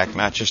impact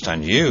not just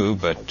on you,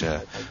 but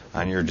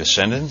on your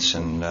descendants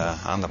and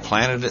on the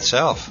planet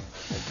itself.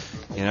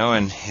 You know,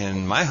 and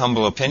in my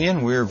humble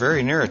opinion, we're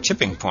very near a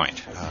tipping point,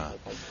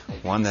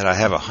 one that I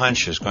have a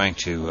hunch is going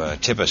to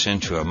tip us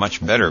into a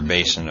much better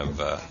basin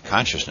of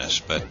consciousness.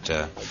 But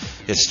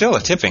it's still a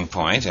tipping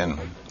point, and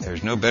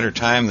there's no better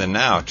time than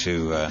now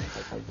to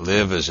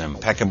live as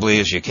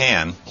impeccably as you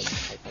can.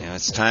 You know,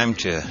 it's time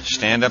to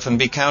stand up and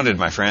be counted,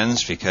 my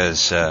friends,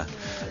 because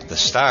the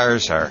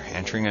stars are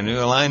entering a new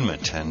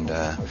alignment, and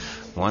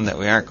one that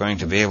we aren't going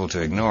to be able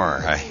to ignore,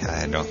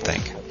 I don't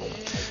think.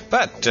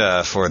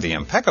 But for the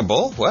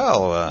impeccable,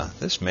 well,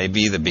 this may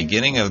be the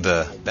beginning of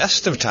the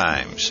best of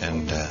times,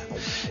 and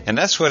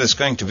that's what it's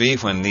going to be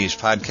when these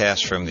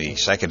podcasts from the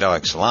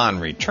Psychedelic Salon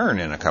return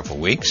in a couple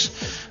weeks.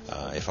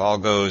 If all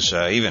goes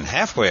even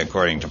halfway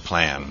according to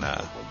plan,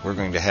 we're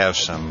going to have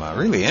some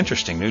really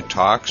interesting new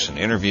talks and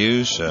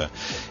interviews,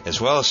 as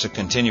well as the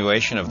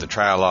continuation of the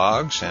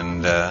trialogues,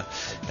 and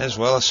as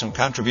well as some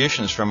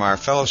contributions from our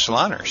fellow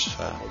saloners.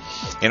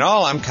 In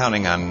all, I'm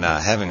counting on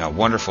having a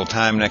wonderful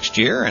time next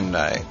year, and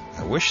I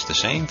wish the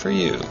same for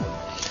you.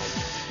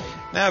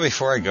 Now,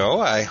 before I go,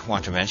 I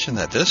want to mention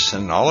that this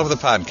and all of the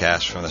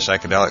podcasts from the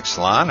Psychedelic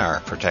Salon are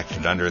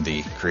protected under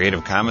the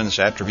Creative Commons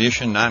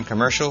Attribution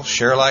Non-Commercial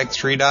Sharealike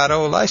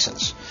 3.0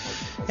 license.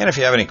 And if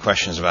you have any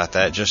questions about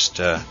that,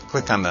 just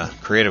click on the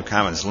Creative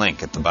Commons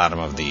link at the bottom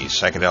of the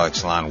Psychedelic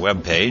Salon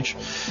webpage,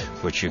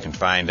 which you can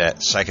find at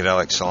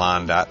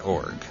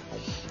psychedelicsalon.org.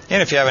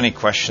 And if you have any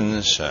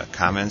questions,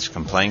 comments,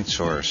 complaints,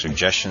 or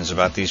suggestions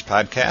about these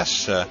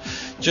podcasts,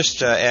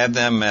 just add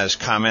them as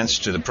comments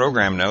to the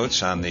program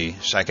notes on the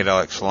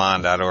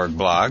psychedelicsalon.org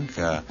blog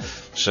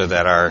so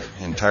that our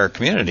entire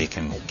community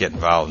can get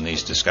involved in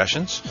these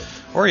discussions.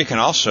 Or you can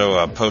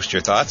also post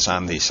your thoughts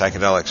on the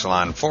Psychedelic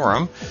Salon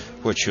forum,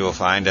 which you'll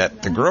find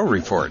at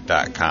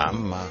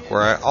thegrowreport.com,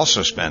 where I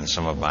also spend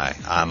some of my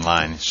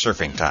online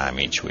surfing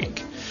time each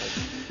week.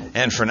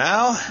 And for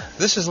now,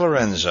 this is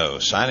Lorenzo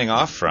signing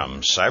off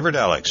from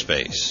Cyberdelic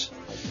Space.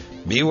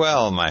 Be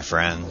well, my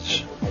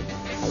friends.